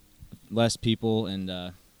less people,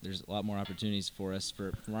 and there's a lot more opportunities for us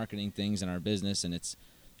for marketing things in our business, and it's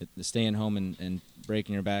staying home and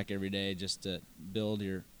breaking your back every day just to build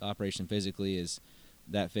your operation physically.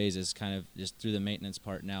 That phase is kind of just through the maintenance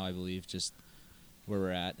part now, I believe, just where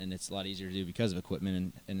we're at, and it's a lot easier to do because of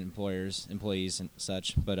equipment and employees and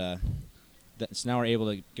such. But so now we're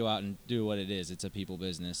able to go out and do what it is. It's a people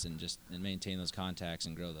business, and maintain those contacts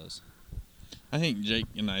and grow those. I think Jake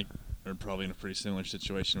and I are probably in a pretty similar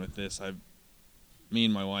situation with this. Me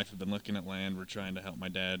and my wife have been looking at land. We're trying to help my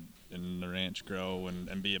dad and the ranch grow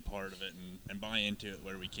and be a part of it and buy into it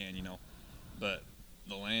where we can, But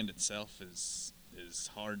the land itself is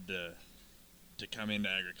hard to come into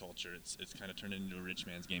agriculture. It's kind of turned into a rich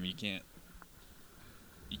man's game. You can't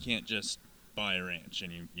just buy a ranch,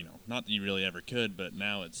 and not that you really ever could, but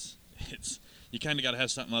now it's you kind of got to have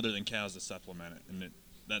something other than cows to supplement it, and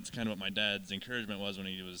that's kind of what my dad's encouragement was when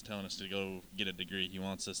he was telling us to go get a degree. He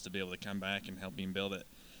wants us to be able to come back and help him build it.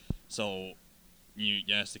 So you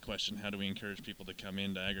asked the question, how do we encourage people to come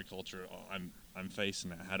into agriculture? Oh, I'm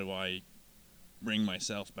facing that. How do I bring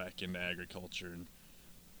myself back into agriculture?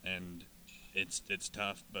 And it's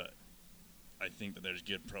tough, but I think that there's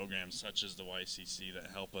good programs such as the YCC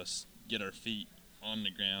that help us get our feet on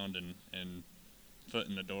the ground and foot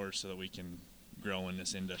in the door so that we can grow in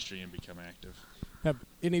this industry and become active. Have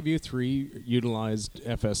any of you three utilized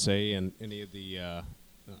FSA and any of the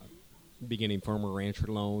beginning farmer rancher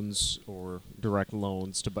loans or direct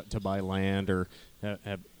loans to buy land, or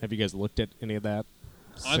have you guys looked at any of that?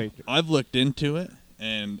 I've looked into it,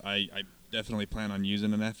 and I definitely plan on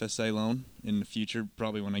using an FSA loan in the future,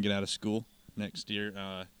 probably when I get out of school next year.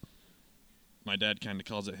 My dad kind of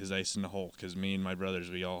calls it his ace in the hole, because me and my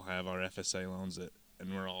brothers, we all have our FSA loans,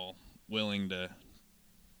 and we're all willing to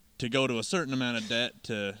go to a certain amount of debt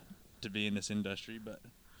to be in this industry. But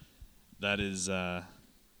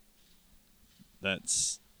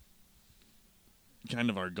that's kind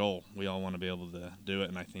of our goal. We all want to be able to do it,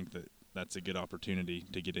 and I think that that's a good opportunity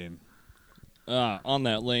to get in. On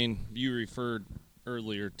that lane, you referred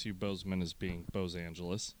earlier to Bozeman as being Bose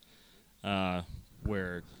Angeles,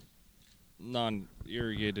 where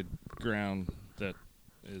non-irrigated ground that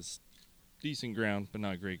is decent ground but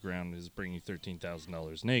not great ground is bringing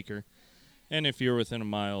 $13,000 an acre, and if you're within a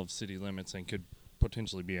mile of city limits and could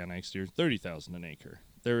potentially be annexed, you're $30,000 an acre.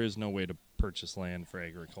 There is no way to purchase land for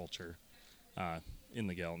agriculture in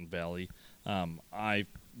the Gallatin Valley. I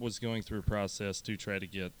was going through a process to try to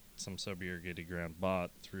get some sub-irrigated ground bought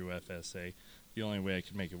through FSA. The only way I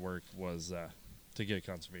could make it work was to get a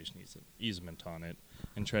conservation easement on it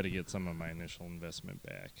and try to get some of my initial investment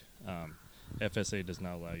back. FSA does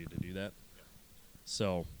not allow you to do that.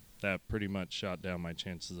 So that pretty much shot down my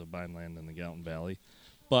chances of buying land in the Gallatin Valley.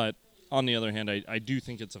 But on the other hand, I do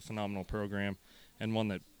think it's a phenomenal program and one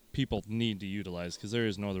that people need to utilize, because there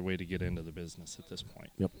is no other way to get into the business at this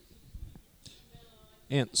point. Yep.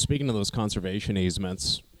 And speaking of those conservation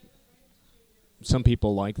easements, some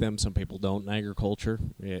people like them, some people don't in agriculture.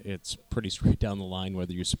 It's pretty straight down the line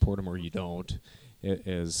whether you support them or you don't,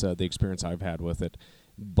 is the experience I've had with it.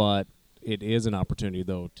 But it is an opportunity,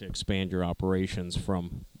 though, to expand your operations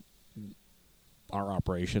from our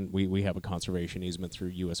operation. We have a conservation easement through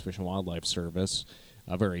U.S. Fish and Wildlife Service,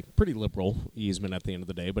 a pretty liberal easement at the end of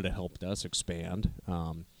the day, but it helped us expand.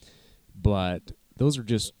 But those are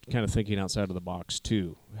just kind of thinking outside of the box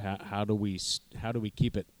too. How do we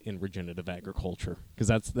keep it in regenerative agriculture?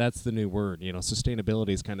 Because that's the new word. You know, sustainability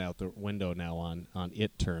is kind of out the window now on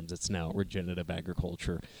it terms. It's now regenerative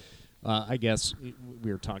agriculture. I guess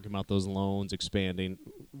we were talking about those loans expanding.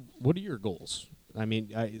 What are your goals? I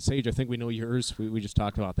mean, Sage, I think we know yours. We just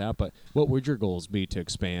talked about that. But what would your goals be to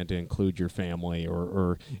expand, to include your family,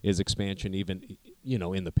 or is expansion even,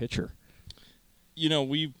 in the picture?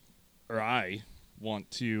 I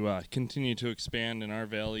want to continue to expand in our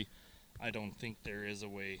valley. I don't think there is a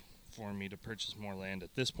way for me to purchase more land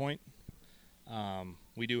at this point.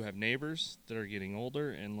 We do have neighbors that are getting older,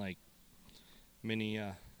 and like many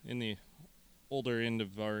in the older end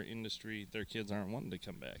of our industry, their kids aren't wanting to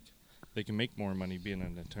come back. They can make more money being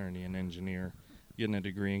an attorney, an engineer, getting a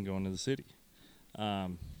degree, and going to the city.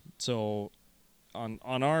 So on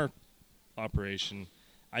our operation,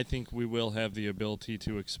 I think we will have the ability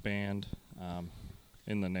to expand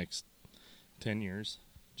in the next 10 years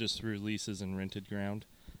just through leases and rented ground.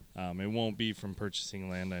 It won't be from purchasing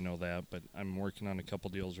land, I know that, but I'm working on a couple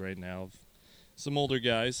deals right now of some older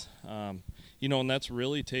guys. And that's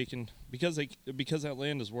really taken, because that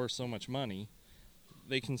land is worth so much money,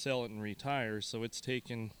 they can sell it and retire, so it's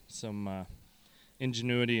taken some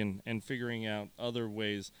ingenuity and figuring out other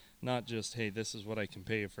ways, not just, hey, this is what I can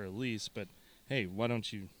pay you for a lease, but, hey, why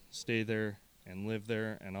don't you stay there and live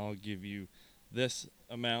there, and I'll give you this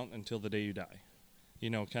amount until the day you die.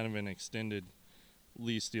 Kind of an extended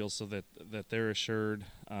lease deal so that they're assured.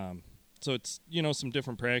 So it's, some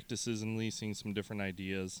different practices in leasing, some different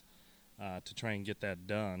ideas to try and get that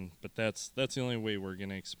done. But that's the only way we're going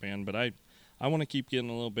to expand. But I want to keep getting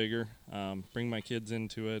a little bigger, bring my kids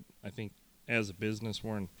into it. I think as a business,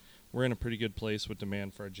 we're in a pretty good place with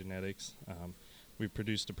demand for our genetics. We've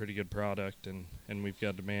produced a pretty good product, and we've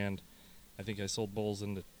got demand. I think I sold bulls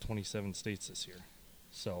into 27 states this year.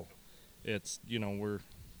 So it's,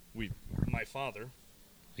 my father,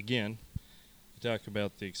 again, you talk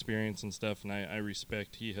about the experience and stuff, and I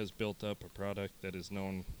respect he has built up a product that is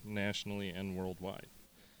known nationally and worldwide.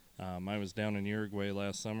 I was down in Uruguay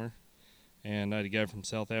last summer, And I had a guy from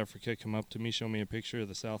South Africa come up to me, show me a picture of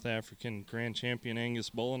the South African Grand Champion Angus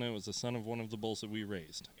bull, and it was the son of one of the bulls that we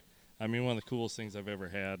raised. I mean, one of the coolest things I've ever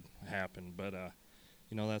had happen. But,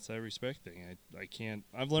 that's that respect thing.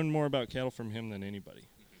 I've learned more about cattle from him than anybody.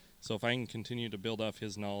 So if I can continue to build off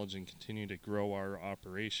his knowledge and continue to grow our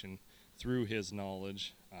operation through his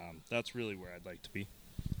knowledge, that's really where I'd like to be.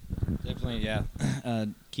 Definitely, yeah.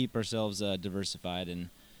 Keep ourselves diversified and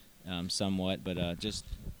somewhat, but just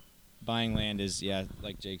buying land is,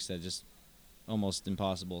 like Jake said, just almost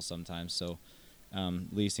impossible sometimes. So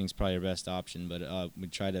leasing's probably our best option, but we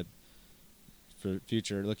try to, for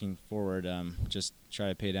future, looking forward, just try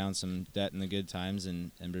to pay down some debt in the good times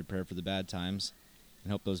and prepare for the bad times,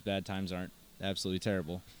 and hope those bad times aren't absolutely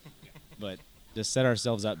terrible. But just set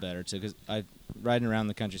ourselves up better, too, because I riding around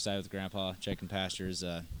the countryside with Grandpa, checking pastures,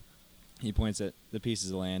 he points at the pieces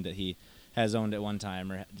of land that he has owned at one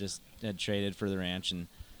time or just had traded for the ranch,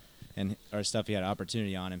 and our stuff he had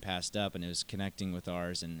opportunity on and passed up, and it was connecting with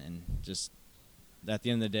ours, and just at the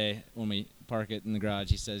end of the day, when we park it in the garage,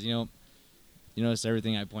 he says, you notice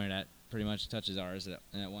everything I pointed at pretty much touches ours,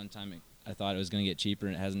 and at one time I thought it was going to get cheaper,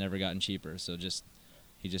 and it has never gotten cheaper. So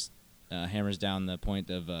he just hammers down the point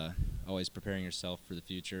of always preparing yourself for the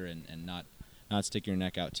future and not sticking your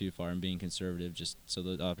neck out too far and being conservative, just so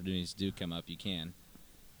the opportunities do come up, you can.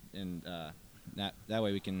 And that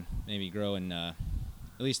way we can maybe grow and at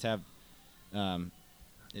least have,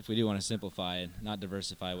 if we do want to simplify and not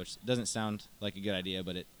diversify, which doesn't sound like a good idea,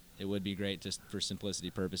 but it would be great just for simplicity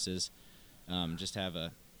purposes. Just have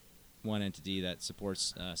one entity that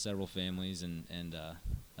supports several families and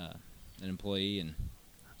an employee and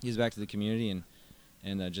gives back to the community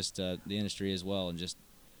and just the industry as well, and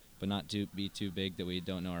but not to be too big that we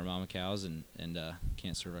don't know our mama cows and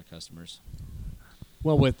can't serve our customers.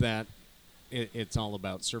 Well, with that, it's all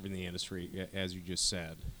about serving the industry, as you just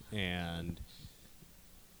said. And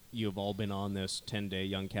you've all been on this 10-day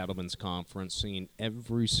Young Cattlemen's Conference, seeing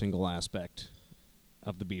every single aspect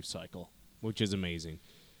of the beef cycle, which is amazing.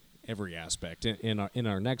 Every aspect. In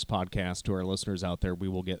our next podcast, to our listeners out there, we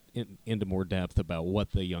will get into more depth about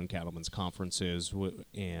what the Young Cattlemen's Conference is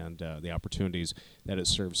and the opportunities that it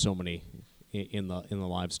serves so many in the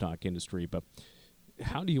livestock industry. But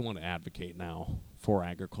how do you want to advocate now for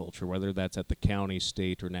agriculture, whether that's at the county,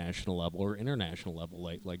 state, or national level, or international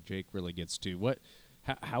level, like Jake really gets to?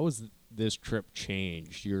 How has this trip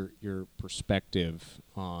changed your perspective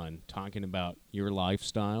on talking about your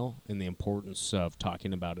lifestyle and the importance of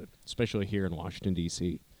talking about it, especially here in Washington,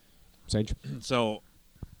 D.C.? Sage? So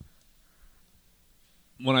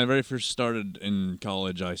when I very first started in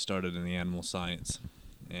college, I started in the animal science,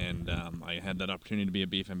 and I had that opportunity to be a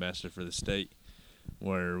beef ambassador for the state,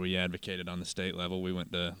 where we advocated on the state level. We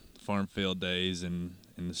went to farm field days and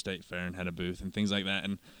in the state fair and had a booth and things like that.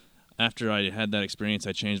 And after I had that experience,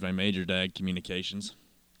 I changed my major to ag communications.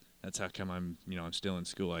 That's how come I'm still in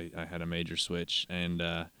school. I had a major switch, and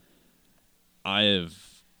I have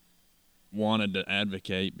wanted to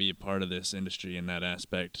advocate, be a part of this industry in that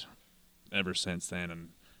aspect ever since then.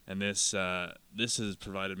 And this has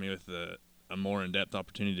provided me with a more in-depth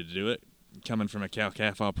opportunity to do it. Coming from a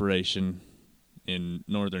cow-calf operation in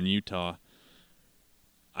northern Utah,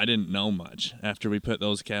 I didn't know much. After we put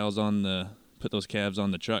those calves on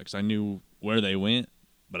the trucks, I knew where they went,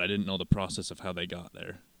 but I didn't know the process of how they got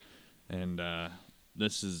there. And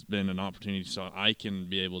this has been an opportunity so I can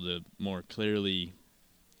be able to more clearly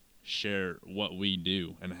share what we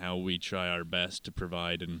do and how we try our best to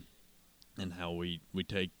provide and how we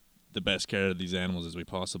take the best care of these animals as we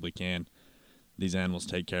possibly can. These animals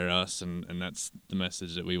take care of us, and that's the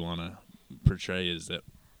message that we want to portray, is that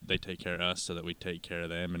they take care of us so that we take care of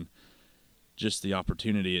them. And just the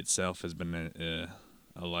opportunity itself has been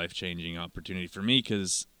a life-changing opportunity for me,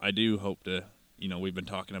 because I do hope to, we've been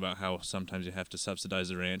talking about how sometimes you have to subsidize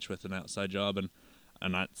the ranch with an outside job, and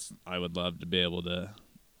I would love to be able to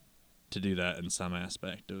do that in some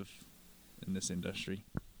aspect in this industry.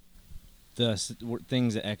 The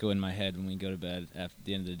things that echo in my head when we go to bed at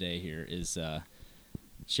the end of the day here is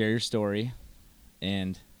share your story,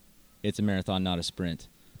 and it's a marathon, not a sprint.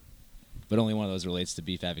 But only one of those relates to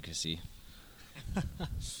beef advocacy.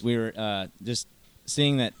 We were just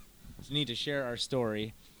seeing that we need to share our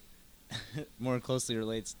story more closely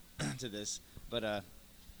relates to this, but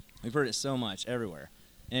we've heard it so much everywhere,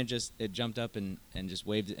 and it jumped up and just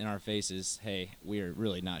waved it in our faces. Hey, we are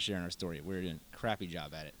really not sharing our story. We're doing a crappy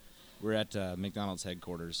job at it. We're at McDonald's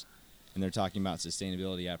headquarters, and they're talking about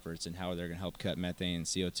sustainability efforts and how they're going to help cut methane and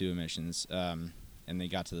CO2 emissions. And they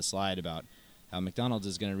got to the slide about how McDonald's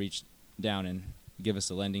is going to reach down and give us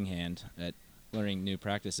a lending hand at learning new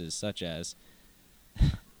practices, such as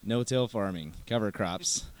no-till farming, cover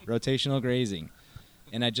crops, rotational grazing.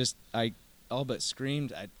 And I all but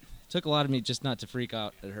screamed. It took a lot of me just not to freak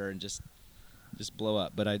out at her and just blow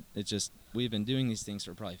up. But we've been doing these things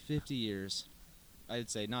for probably 50 years. I'd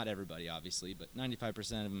say not everybody, obviously, but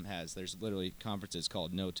 95% of them has. There's literally conferences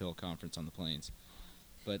called No-Till Conference on the Plains.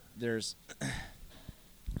 But there's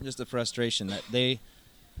just a frustration that they're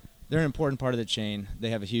an important part of the chain. They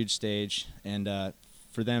have a huge stage, and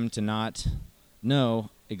for them to not know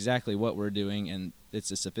exactly what we're doing, and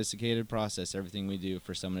it's a sophisticated process, everything we do,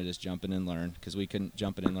 for someone to just jump in and learn, because we couldn't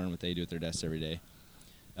jump in and learn what they do at their desks every day.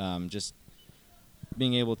 Just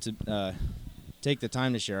being able to take the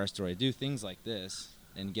time to share our story, do things like this,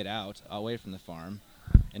 and get out, away from the farm,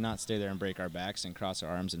 and not stay there and break our backs and cross our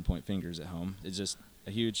arms and point fingers at home. It's just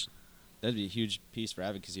that'd be a huge piece for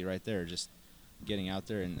advocacy right there, just getting out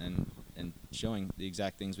there and showing the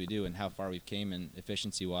exact things we do and how far we've came in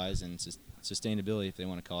efficiency-wise and sustainability, if they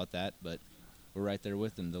want to call it that. But we're right there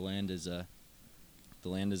with them. The land is a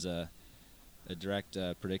direct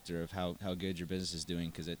predictor of how good your business is doing,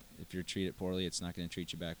 because if you treat it poorly, it's not going to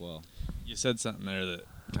treat you back well. You said something there that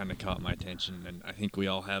kind of caught my attention, and I think we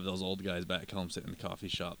all have those old guys back home sitting in the coffee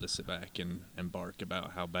shop that sit back and bark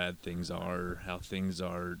about how bad things are, or how things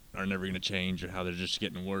are never going to change, or how they're just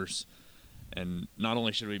getting worse. And not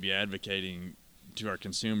only should we be advocating to our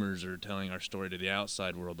consumers or telling our story to the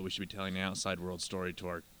outside world, but we should be telling the outside world story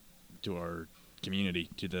to our community,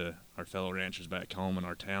 to our fellow ranchers back home in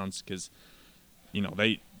our towns, because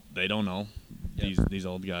they don't know. Yep. These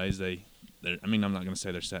old guys, I mean, I'm not going to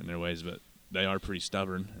say they're set in their ways, but they are pretty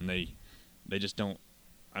stubborn, and they just don't.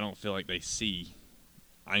 I don't feel like they see.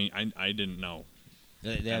 I didn't know,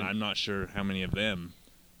 and I'm not sure how many of them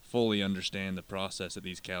fully understand the process that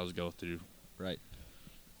these cows go through. Right.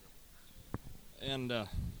 And well,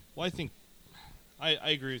 I think I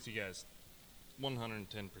agree with you guys,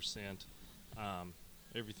 110%.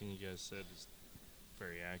 Everything you guys said is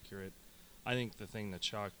very accurate. I think the thing that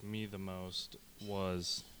shocked me the most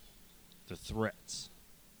was the threats.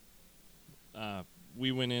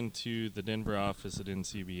 We went into the Denver office at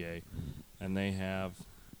NCBA, and they have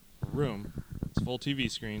a room. It's full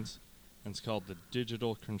TV screens, and it's called the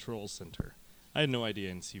Digital Control Center. I had no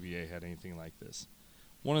idea NCBA had anything like this.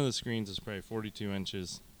 One of the screens is probably 42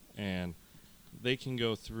 inches, and they can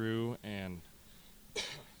go through and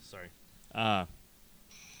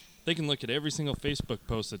they can look at every single Facebook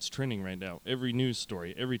post that's trending right now, every news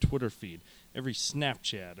story, every Twitter feed, every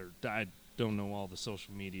Snapchat, or I don't know all the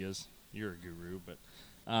social medias. You're a guru, but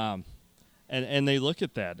and they look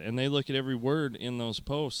at that, and they look at every word in those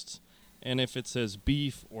posts, and if it says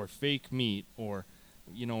beef or fake meat or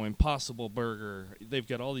Impossible Burger, they've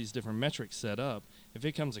got all these different metrics set up. If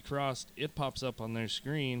it comes across, it pops up on their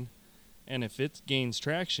screen, and if it gains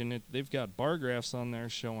traction, they've got bar graphs on there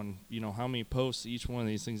showing, how many posts each one of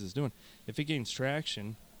these things is doing. If it gains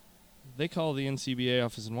traction, they call the NCBA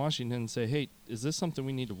office in Washington and say, hey, is this something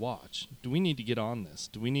we need to watch? Do we need to get on this?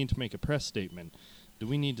 Do we need to make a press statement? Do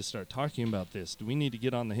we need to start talking about this? Do we need to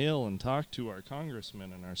get on the Hill and talk to our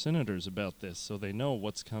congressmen and our senators about this so they know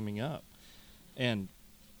what's coming up? And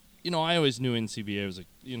I always knew NCBA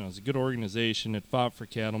was a good organization. It fought for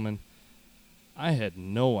cattlemen. I had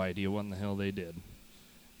no idea what in the hell they did.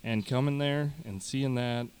 And coming there and seeing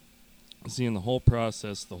the whole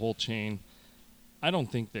process, the whole chain, I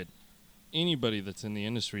don't think that anybody that's in the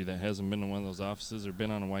industry that hasn't been in one of those offices or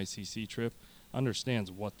been on a YCC trip understands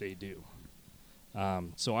what they do.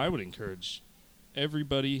 So I would encourage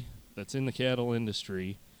everybody that's in the cattle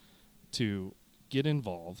industry to get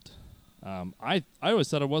involved. I always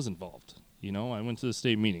thought I was involved. I went to the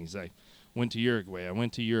state meetings. I went to Uruguay. I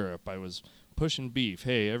went to Europe. I was pushing beef.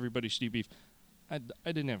 Hey, everybody should eat beef. I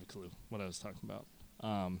didn't have a clue what I was talking about.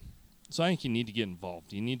 So I think you need to get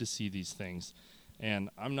involved. You need to see these things. And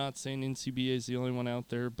I'm not saying NCBA is the only one out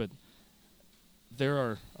there, but there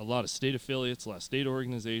are a lot of state affiliates, a lot of state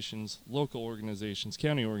organizations, local organizations,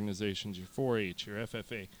 county organizations, your 4-H, your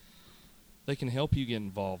FFA. They can help you get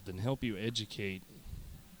involved and help you educate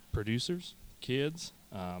producers, kids,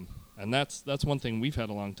 and that's one thing we've had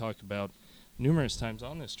a long talk about numerous times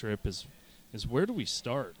on this trip is where do we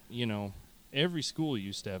start? Every school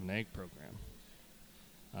used to have an ag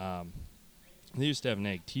program. They used to have an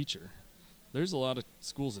ag teacher. There's a lot of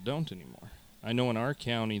schools that don't anymore. I know in our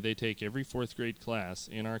county they take every 4th grade class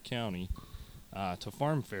in our county to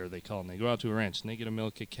farm fair, they call it. And they go out to a ranch and they get to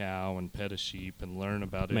milk a cow and pet a sheep and learn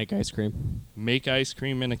about it. Make ice cream. Make ice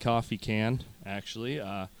cream in a coffee can, actually.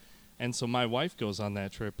 And so my wife goes on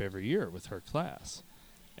that trip every year with her class.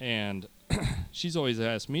 And she's always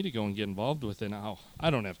asked me to go and get involved with it. Now, I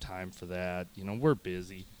don't have time for that. We're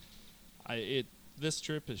busy. this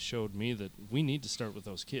trip has showed me that we need to start with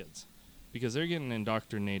those kids because they're getting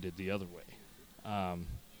indoctrinated the other way.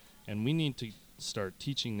 And we need to start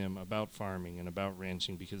teaching them about farming and about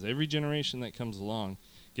ranching because every generation that comes along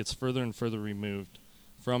gets further and further removed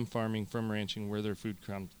from farming, from ranching, where their food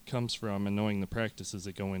comes from, and knowing the practices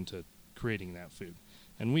that go into creating that food.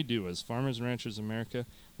 And we do. As Farmers and Ranchers of America,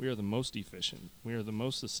 we are the most efficient. We are the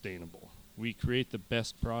most sustainable. We create the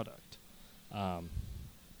best product.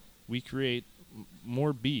 We create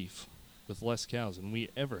more beef with less cows than we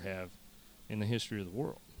ever have in the history of the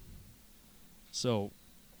world. So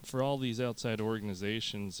for all these outside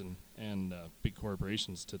organizations and big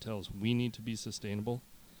corporations to tell us we need to be sustainable,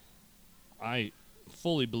 I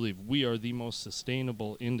fully believe we are the most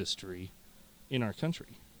sustainable industry in our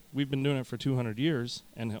country. We've been doing it for 200 years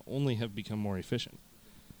and only have become more efficient.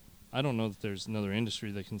 I don't know that there's another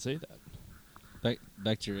industry that can say that.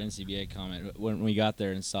 Back to your NCBA comment, when we got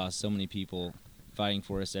there and saw so many people fighting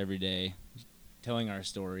for us every day, telling our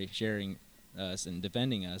story, sharing us, and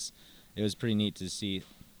defending us, it was pretty neat to see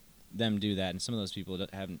them do that. And some of those people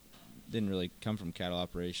didn't really come from cattle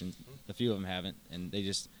operations. A few of them haven't, and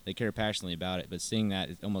they care passionately about it. But seeing that,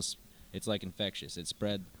 it's like infectious. It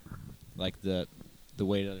spread like the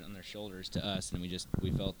weight on their shoulders to us, and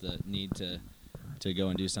we felt the need to go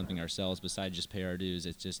and do something ourselves besides just pay our dues.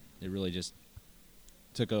 It really just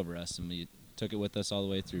took over us, and we took it with us all the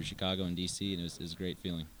way through Chicago and DC, and it was a great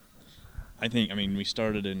feeling. I mean, we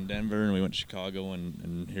started in Denver and we went to Chicago,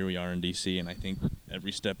 and here we are in DC, and I think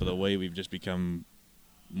every step of the way we've just become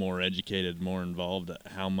more educated, more involved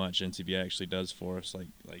at how much NCBA actually does for us.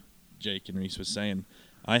 Like Jake and Reese was saying,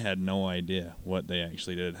 I had no idea what they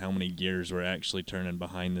actually did, how many gears were actually turning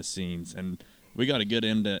behind the scenes, and we got a good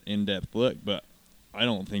in-depth look, but I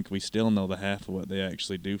don't think we still know the half of what they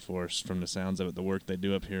actually do for us from the sounds of it, the work they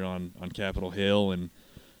do up here on Capitol Hill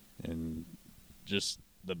and just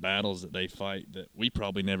the battles that they fight that we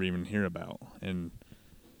probably never even hear about. And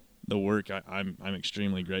the work, I'm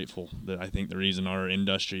extremely grateful that I think the reason our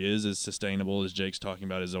industry is as sustainable as Jake's talking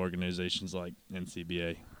about is organizations like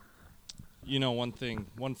NCBA. You know,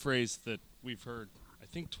 one phrase that we've heard, I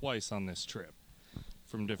think twice on this trip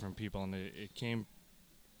from different people, and it came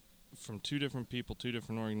from two different people, two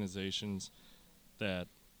different organizations that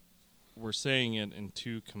were saying it in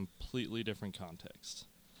two completely different contexts.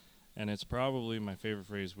 And it's probably my favorite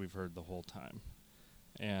phrase we've heard the whole time.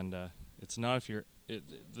 And it's not if you're,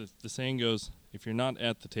 the saying goes, if you're not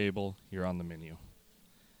at the table, you're on the menu.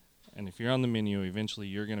 And if you're on the menu, eventually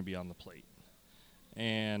you're going to be on the plate.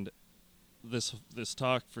 And this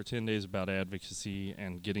talk for 10 days about advocacy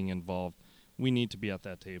and getting involved, we need to be at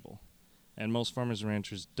that table. And most farmers and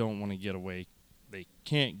ranchers don't want to get away. They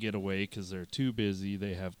can't get away because they're too busy.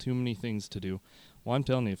 They have too many things to do. Well, I'm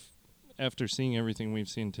telling you, after seeing everything we've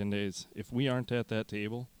seen in 10 days, if we aren't at that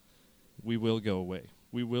table, we will go away.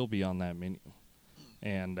 We will be on that menu.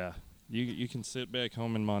 And you can sit back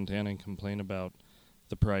home in Montana and complain about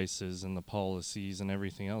the prices and the policies and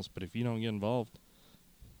everything else, but if you don't get involved,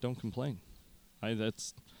 don't complain.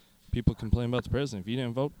 People complain about the president. If you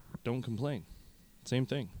didn't vote, don't complain. Same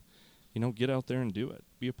thing. Get out there and do it.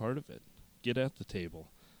 Be a part of it. Get at the table.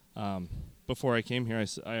 Before I came here,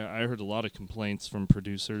 I heard a lot of complaints from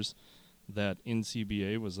producers that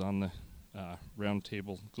NCBA was on the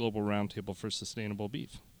global roundtable for sustainable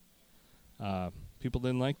beef. People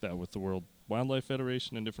didn't like that with the World Wildlife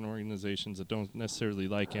Federation and different organizations that don't necessarily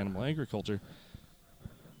like animal agriculture.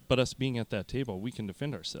 But us being at that table, we can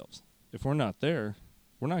defend ourselves. If we're not there,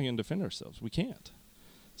 we're not going to defend ourselves. We can't.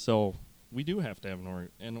 So we do have to have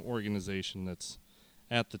an organization that's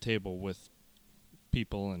at the table with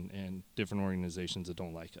people and different organizations that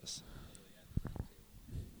don't like us.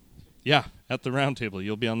 Yeah, at the round table.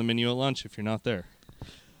 You'll be on the menu at lunch if you're not there.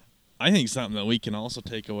 I think something that we can also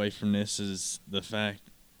take away from this is the fact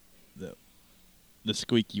that the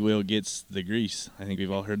squeaky wheel gets the grease. I think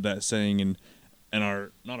we've all heard that saying, and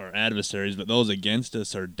not our adversaries, but those against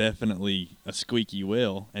us are definitely a squeaky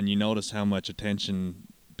wheel. And you notice how much attention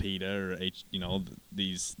PETA or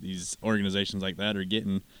these organizations like that are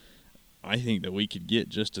getting. I think that we could get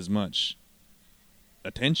just as much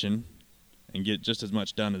attention and get just as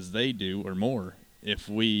much done as they do or more if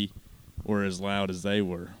we were as loud as they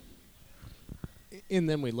were. And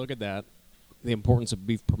then we look at that, the importance of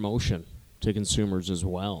beef promotion to consumers as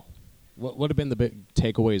well. What have been the big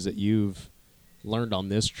takeaways that you've learned on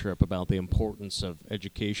this trip about the importance of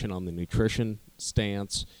education on the nutrition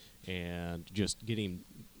stance and just getting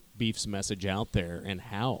beef's message out there and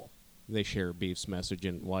how they share beef's message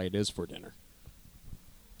and why it is for dinner?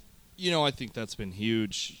 I think that's been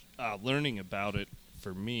huge. Learning about it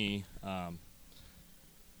for me,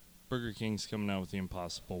 Burger King's coming out with the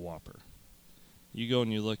Impossible Whopper. You go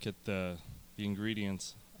and you look at the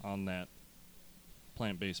ingredients on that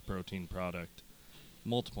plant-based protein product,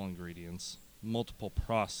 multiple ingredients, multiple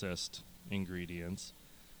processed ingredients,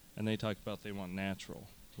 and they talk about they want natural.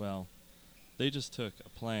 Well, they just took a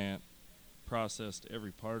plant, processed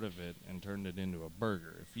every part of it, and turned it into a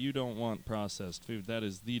burger. If you don't want processed food, that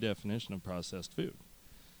is the definition of processed food.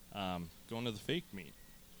 Going to the fake meat.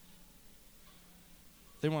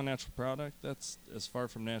 If they want natural product, that's as far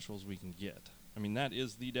from natural as we can get. I mean, that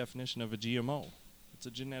is the definition of a GMO. It's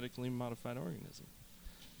a genetically modified organism.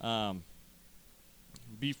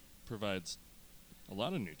 Beef provides a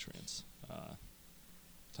lot of nutrients,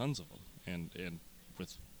 tons of them, and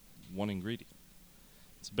with one ingredient.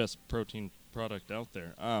 It's the best protein product out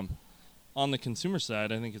there. On the consumer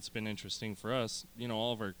side, I think it's been interesting for us. You know,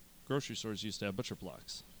 all of our grocery stores used to have butcher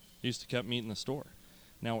blocks. They used to cut meat in the store.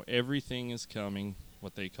 Now everything is coming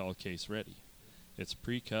what they call case ready. It's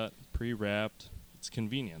pre-cut, pre-wrapped. It's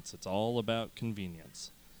convenience. It's all about convenience.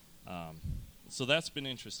 So that's been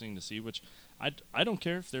interesting to see, which I don't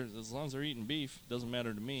care if they're, as long as they're eating beef, it doesn't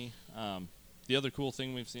matter to me. The other cool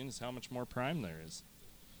thing we've seen is how much more prime there is.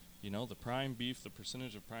 You know, the prime beef, the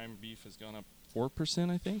percentage of prime beef has gone up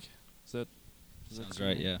 4%, I think. Is that Sounds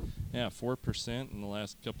right, yeah. Yeah, 4% in the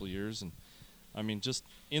last couple of years. And, I mean, just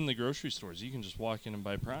in the grocery stores, you can just walk in and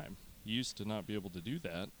buy prime. You used to not be able to do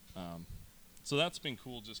that. So that's been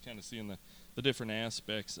cool, just kind of seeing the different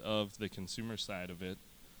aspects of the consumer side of it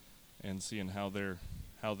and seeing how they're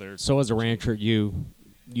So as a rancher, you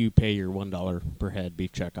pay your $1 per head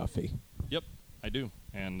beef checkoff fee. Yep, I do.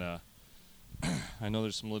 And I know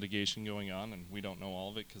there's some litigation going on, and we don't know all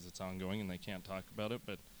of it because it's ongoing and they can't talk about it.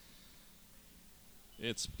 But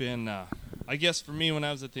it's been, I guess for me, when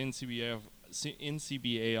I was at the NCBA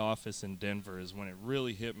office in Denver is when it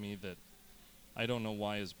really hit me that I don't know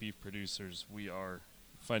why as beef producers we are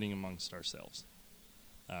fighting amongst ourselves.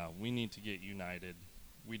 We need to get united.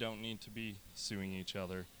 We don't need to be suing each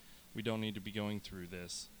other. We don't need to be going through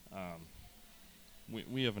this.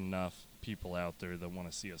 We have enough people out there that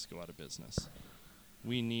want to see us go out of business.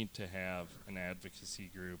 We need to have an advocacy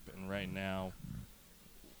group, and right now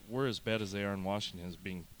we're as bad as they are in Washington as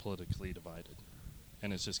being politically divided,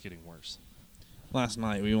 and it's just getting worse. Last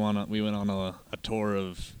night we went on a tour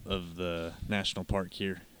of the national park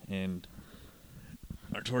here, and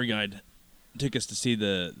our tour guide took us to see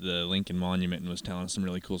the Lincoln Monument and was telling us some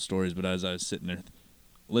really cool stories. But as I was sitting there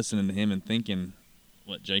listening to him and thinking,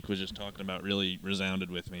 what Jake was just talking about really resounded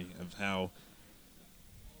with me, of how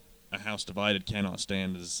a house divided cannot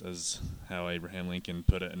stand, as how Abraham Lincoln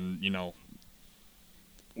put it. And, you know,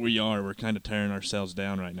 we're kind of tearing ourselves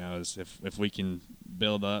down right now. As if we can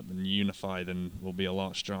build up and unify, then we'll be a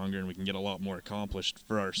lot stronger and we can get a lot more accomplished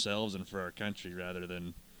for ourselves and for our country, rather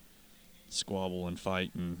than squabble and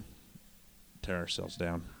fight and tear ourselves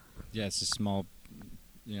down. Yeah, it's a small,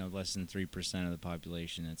 less than 3% of the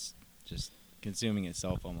population. It's just consuming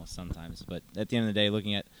itself almost sometimes. But at the end of the day,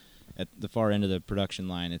 looking at the far end of the production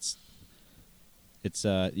line, it's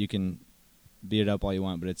you can beat it up all you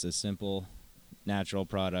want, but it's a simple, natural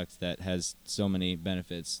product that has so many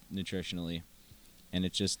benefits nutritionally, and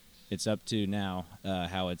it's up to now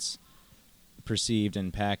how it's perceived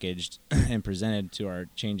and packaged and presented to our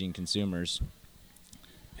changing consumers.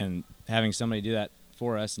 And having somebody do that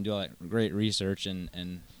for us and do all that great research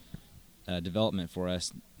and development for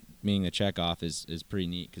us, meaning the checkoff, is pretty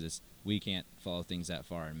neat, because we can't follow things that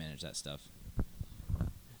far and manage that stuff.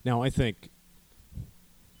 Now, I think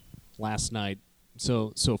last night,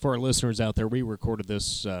 so for our listeners out there, we recorded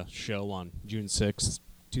this show on June 6th,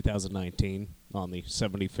 2019, on the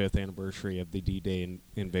 75th anniversary of the D-Day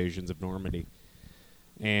invasions of Normandy.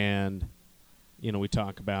 And, we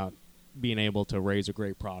talk about being able to raise a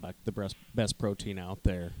great product, the best protein out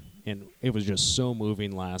there. And it was just so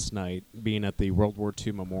moving last night, being at the World War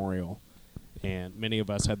II Memorial. And many of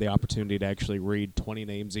us had the opportunity to actually read 20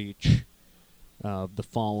 names each of the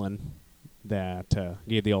fallen that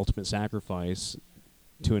gave the ultimate sacrifice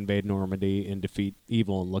to invade Normandy and defeat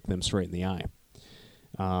evil and look them straight in the eye.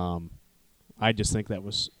 I just think that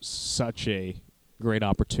was such a great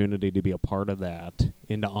opportunity to be a part of that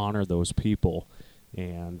and to honor those people.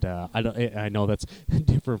 And I know that's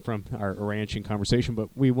different from our ranching conversation, but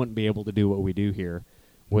we wouldn't be able to do what we do here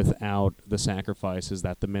without the sacrifices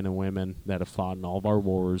that the men and women that have fought in all of our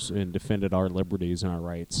wars and defended our liberties and our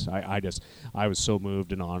rights. I was so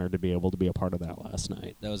moved and honored to be able to be a part of that last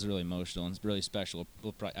night. That was really emotional and it's really special.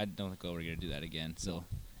 I don't think we're going to do that again. So,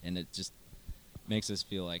 and it just makes us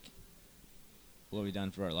feel like what we've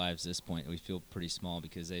done for our lives at this point. We feel pretty small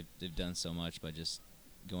because they've done so much by just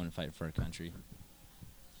going and fighting for our country.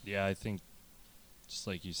 Yeah, I think, just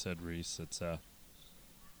like you said, Reese, it's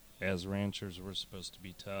as ranchers, we're supposed to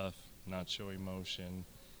be tough, not show emotion.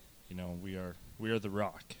 You know, we are the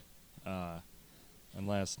rock. And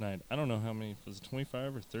last night, I don't know how many, was it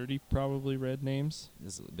 25 or 30 probably read names?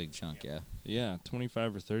 This is a big chunk, yeah. Yeah,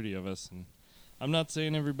 25 or 30 of us. And I'm not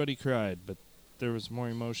saying everybody cried, but there was more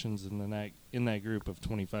emotions in that group of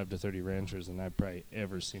 25 to 30 ranchers than I've probably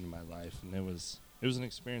ever seen in my life. And it was an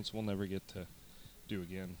experience we'll never get to do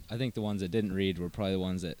again. I think the ones that didn't read were probably the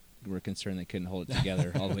ones that were concerned they couldn't hold it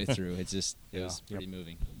together all the way through. It was pretty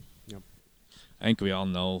moving. Yep. I think we all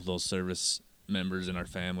know those service members in our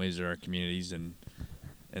families or our communities, and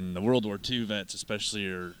the World War II vets especially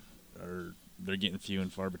are they're getting few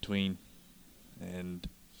and far between, and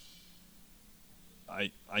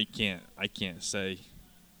I can't say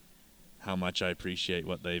how much I appreciate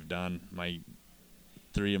what they've done.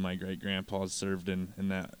 Three of my great grandpas served in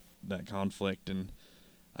that conflict, and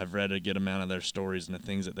I've read a good amount of their stories and the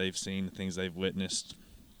things that they've seen, the things they've witnessed.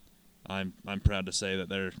 I'm proud to say that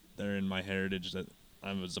they're in my heritage, that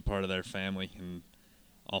I was a part of their family, and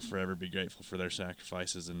I'll forever be grateful for their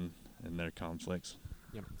sacrifices and their conflicts.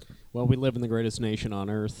 Yep. Well, we live in the greatest nation on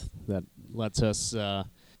earth that lets us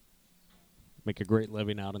make a great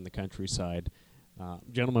living out in the countryside.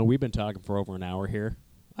 Gentlemen, we've been talking for over an hour here.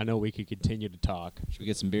 I know we could continue to talk. Should we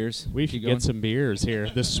get some beers? We should get some beers here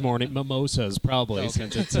this morning. Mimosas, probably,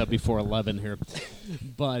 since it's before 11 here.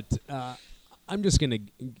 But I'm just going to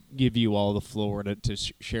give you all the floor to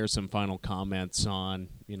share some final comments on,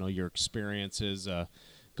 your experiences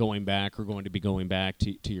going back or going to be going back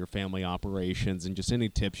to your family operations, and just any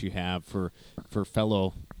tips you have for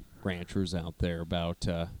fellow ranchers out there about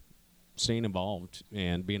staying involved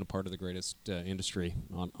and being a part of the greatest industry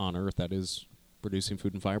on earth, that is producing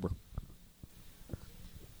food and fiber.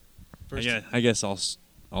 I guess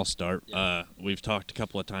I'll start. Yeah. We've talked a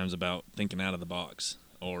couple of times about thinking out of the box,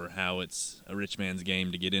 or how it's a rich man's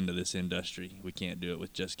game to get into this industry. We can't do it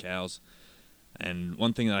with just cows. And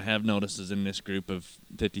one thing that I have noticed is in this group of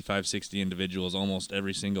 55, 60 individuals, almost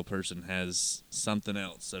every single person has something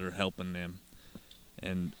else that are helping them.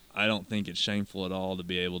 And I don't think it's shameful at all to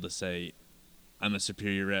be able to say, I'm a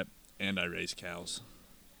superior rep and I raise cows.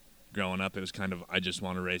 Growing up, it was kind of, I just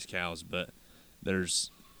want to raise cows, but there's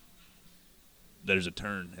a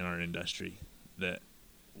turn in our industry that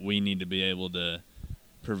we need to be able to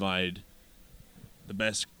provide the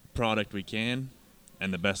best product we can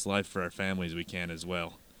and the best life for our families we can as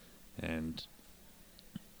well. And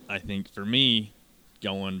I think for me,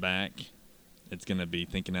 going back, it's going to be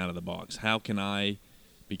thinking out of the box. How can I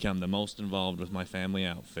become the most involved with my family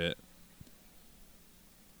outfit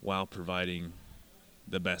while providing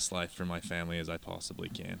the best life for my family as I possibly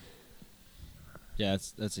can? Yeah,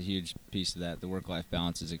 that's a huge piece of that. The work-life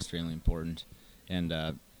balance is extremely important, and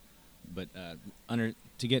to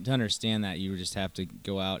understand that, you just have to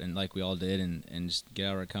go out and, like we all did, and just get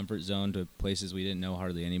out of our comfort zone to places we didn't know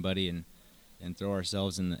hardly anybody, and throw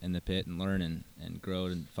ourselves in the pit and learn and grow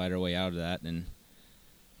and fight our way out of that, and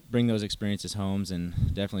bring those experiences home, and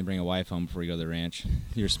definitely bring a wife home before you go to the ranch.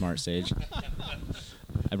 You're smart, Sage.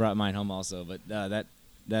 I brought mine home also, but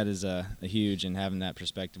that is a huge, and having that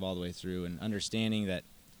perspective all the way through, and understanding that,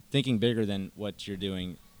 thinking bigger than what you're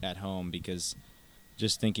doing at home, because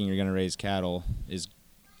just thinking you're going to raise cattle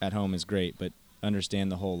at home is great, but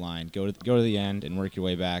understand the whole line. Go to the end and work your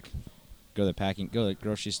way back. Go to the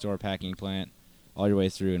grocery store, packing plant, all your way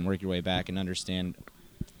through, and work your way back, and understand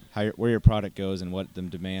where your product goes and what the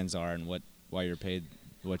demands are, and why you're paid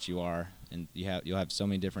what you are. And you'll have so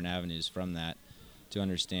many different avenues from that to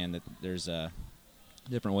understand that there's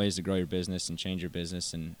different ways to grow your business and change your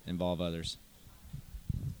business and involve others.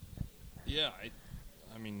 Yeah,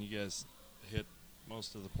 I mean, you guys hit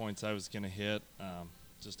most of the points I was going to hit.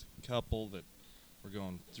 Just a couple that were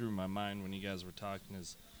going through my mind when you guys were talking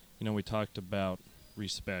is, we talked about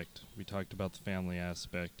respect. We talked about the family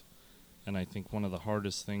aspect. And I think one of the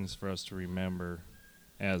hardest things for us to remember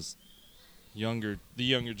as the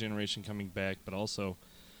younger generation coming back, but also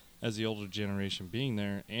as the older generation being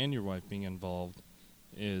there and your wife being involved,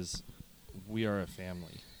 is we are a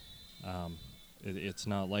family. It's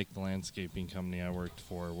not like the landscaping company I worked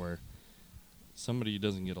for where somebody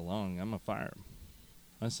doesn't get along, I'm going to fire them.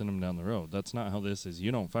 I send them down the road. That's not how this is.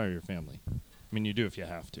 You don't fire your family. I mean, you do if you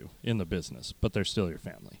have to in the business, but they're still your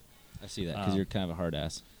family. I see that because you're kind of a hard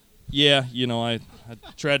ass. Yeah, I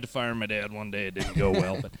tried to fire my dad one day. It didn't go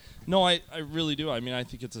well. But no, I really do. I mean, I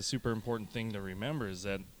think it's a super important thing to remember is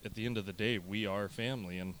that at the end of the day, we are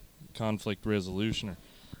family, and conflict resolution or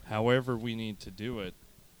however we need to do it,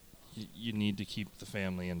 you need to keep the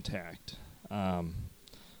family intact.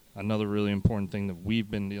 another really important thing that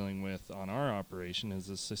we've been dealing with on our operation is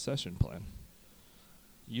the succession plan.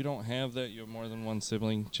 You don't have that, you have more than one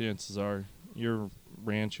sibling, chances are your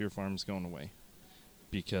ranch, your farm's going away.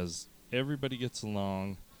 Because everybody gets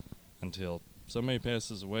along until somebody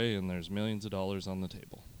passes away and there's millions of dollars on the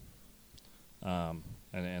table.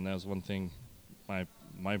 And that was one thing my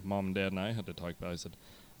mom and dad and I had to talk about. I said,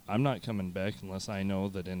 I'm not coming back unless I know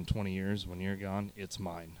that in 20 years when you're gone, it's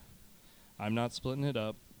mine. I'm not splitting it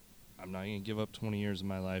up. I'm not going to give up 20 years of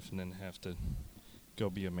my life and then have to go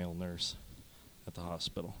be a male nurse at the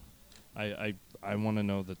hospital. I want to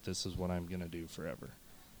know that this is what I'm going to do forever.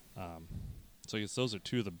 So I guess those are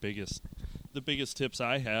two of the biggest tips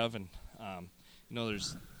I have. And,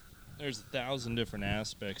 there's 1,000 different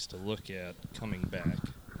aspects to look at coming back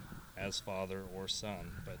as father or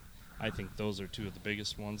son. But I think those are two of the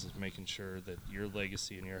biggest ones, is making sure that your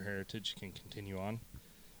legacy and your heritage can continue on,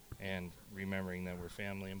 and remembering that we're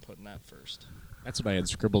family and putting that first. That's what I had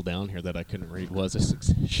scribbled down here that I couldn't read, was a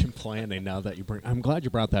succession planning. Now that I'm glad you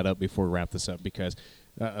brought that up before we wrap this up, because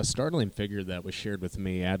a startling figure that was shared with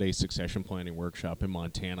me at a succession planning workshop in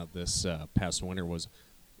Montana this past winter was,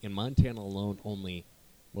 in Montana alone, only,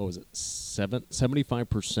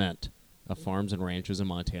 75% of farms and ranches in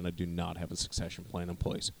Montana do not have a succession plan in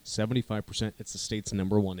place. 75%. It's the state's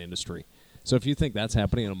 #1 industry. So if you think that's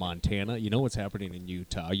happening in Montana, you know what's happening in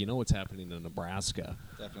Utah. You know what's happening in Nebraska.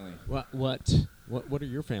 Definitely. What are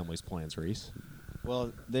your family's plans, Reese?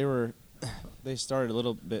 Well, they started a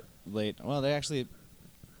little bit late. Well, they actually,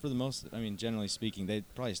 generally speaking, they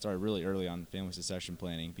probably started really early on family succession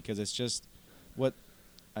planning, because it's just what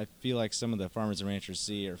I feel like some of the farmers and ranchers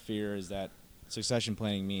see or fear is that succession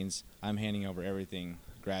planning means I'm handing over everything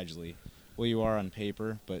gradually. Well, you are on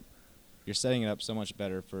paper, but you're setting it up so much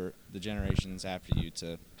better for the generations after you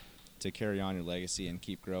to carry on your legacy and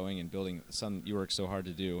keep growing and building something you work so hard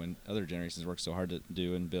to do and other generations work so hard to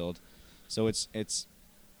do and build. So it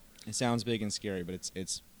sounds big and scary, but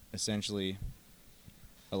it's essentially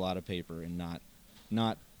a lot of paper and not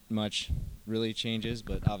much really changes,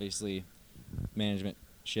 but obviously management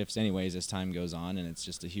shifts anyways as time goes on, and it's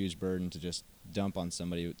just a huge burden to just dump on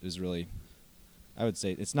somebody who's really, I would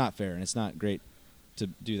say, it's not fair and it's not great to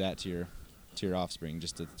do that to your offspring,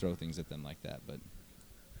 just to throw things at them like that. But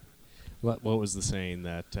what was the saying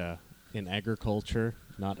that in agriculture,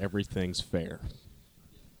 not everything's fair?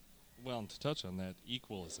 Well, and to touch on that,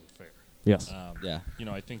 equal isn't fair. Yes. Yeah.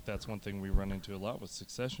 I think that's one thing we run into a lot with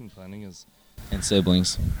succession planning is. And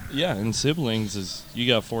siblings. Yeah, and siblings is, you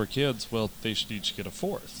got 4 kids, well, they should each get a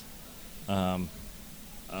 4th.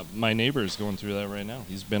 My neighbor is going through that right now.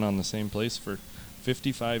 He's been on the same place for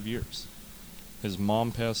 55 years. His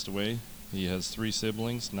mom passed away. He has 3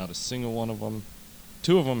 siblings, not a single one of them.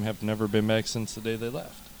 2 of them have never been back since the day they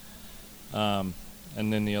left. And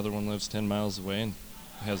then the other one lives 10 miles away and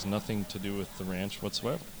has nothing to do with the ranch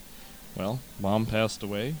whatsoever. Well, mom passed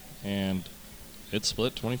away, and it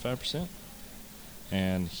split 25%.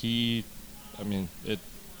 And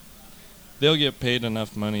they'll get paid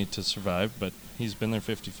enough money to survive, but he's been there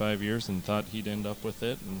 55 years and thought he'd end up with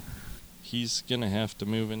it, and he's going to have to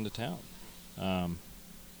move into town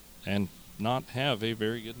and not have a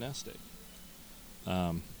very good nest egg.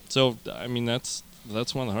 So that's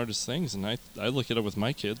one of the hardest things, and I look at it with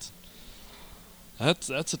my kids. That's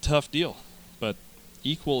a tough deal, but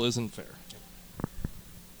equal isn't fair.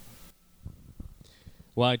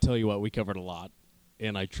 Well, I tell you what, we covered a lot,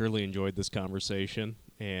 and I truly enjoyed this conversation,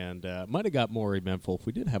 and might have got more eventful if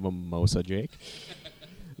we did have a mimosa, Jake.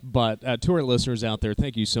 But to our listeners out there,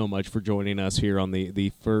 thank you so much for joining us here on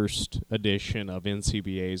the first edition of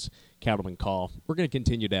NCBA's Cattlemen Call. We're going to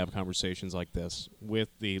continue to have conversations like this with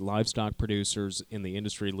the livestock producers and the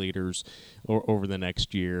industry leaders over the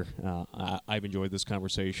next year. I've enjoyed this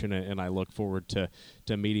conversation, and I look forward to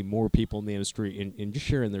meeting more people in the industry and just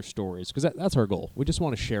sharing their stories, because that's our goal. We just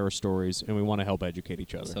want to share our stories, and we want to help educate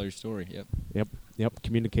each other. Tell your story, Yep,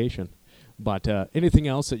 communication. But anything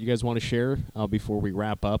else that you guys want to share before we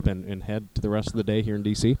wrap up and head to the rest of the day here in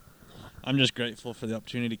D.C.? I'm just grateful for the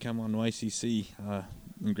opportunity to come on YCC.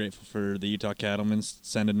 I'm grateful for the Utah Cattlemen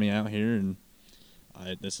sending me out here, and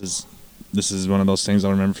this is one of those things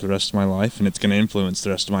I'll remember for the rest of my life, and it's going to influence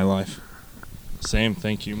the rest of my life. Same.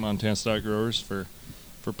 Thank you, Montana Stock Growers, for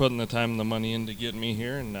putting the time and the money in to get me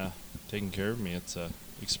here and taking care of me. It's an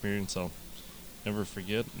experience I'll never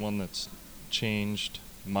forget, one that's changed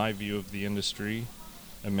my view of the industry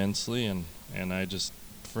immensely, and I just,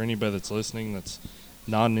 for anybody that's listening that's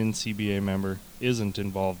not an NCBA member, isn't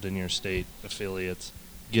involved in your state affiliates,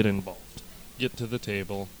 get involved. Get to the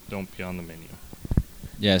table. Don't be on the menu.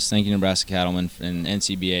 Yes, thank you, Nebraska Cattlemen and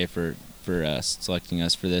NCBA for for selecting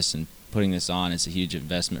us for this and putting this on. It's a huge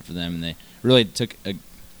investment for them, and they really took a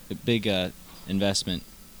big investment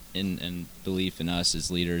in belief in us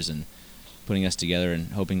as leaders and putting us together and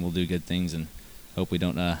hoping we'll do good things and hope we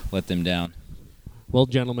don't let them down. Well,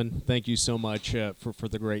 gentlemen, thank you so much for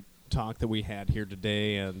the great talk that we had here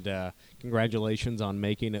today, and congratulations on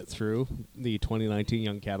making it through the 2019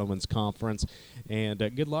 Young Cattlemen's Conference, and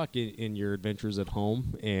good luck in your adventures at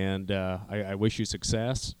home, and I wish you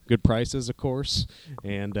success, good prices, of course,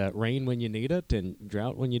 and rain when you need it and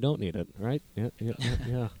drought when you don't need it, right?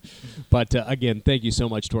 Yeah. But again, thank you so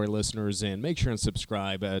much to our listeners, and make sure and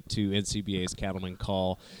subscribe to NCBA's Cattlemen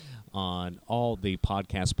Call on all the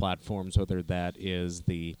podcast platforms, whether that is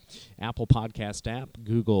the Apple Podcast app,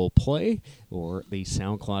 Google Play, or the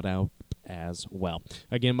SoundCloud app as well.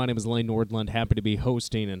 Again, my name is Lane Nordlund. Happy to be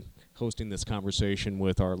hosting this conversation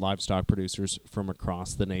with our livestock producers from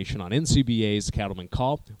across the nation on NCBA's Cattlemen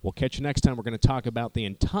Call. We'll catch you next time. We're going to talk about the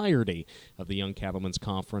entirety of the Young Cattlemen's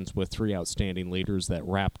Conference with 3 outstanding leaders that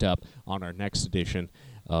wrapped up on our next edition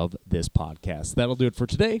of this podcast. That'll do it for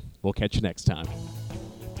today. We'll catch you next time.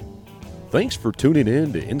 Thanks for tuning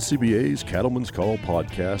in to NCBA's Cattlemen's Call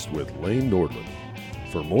podcast with Lane Nordlund.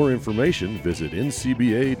 For more information, visit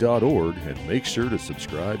ncba.org and make sure to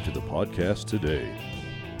subscribe to the podcast today.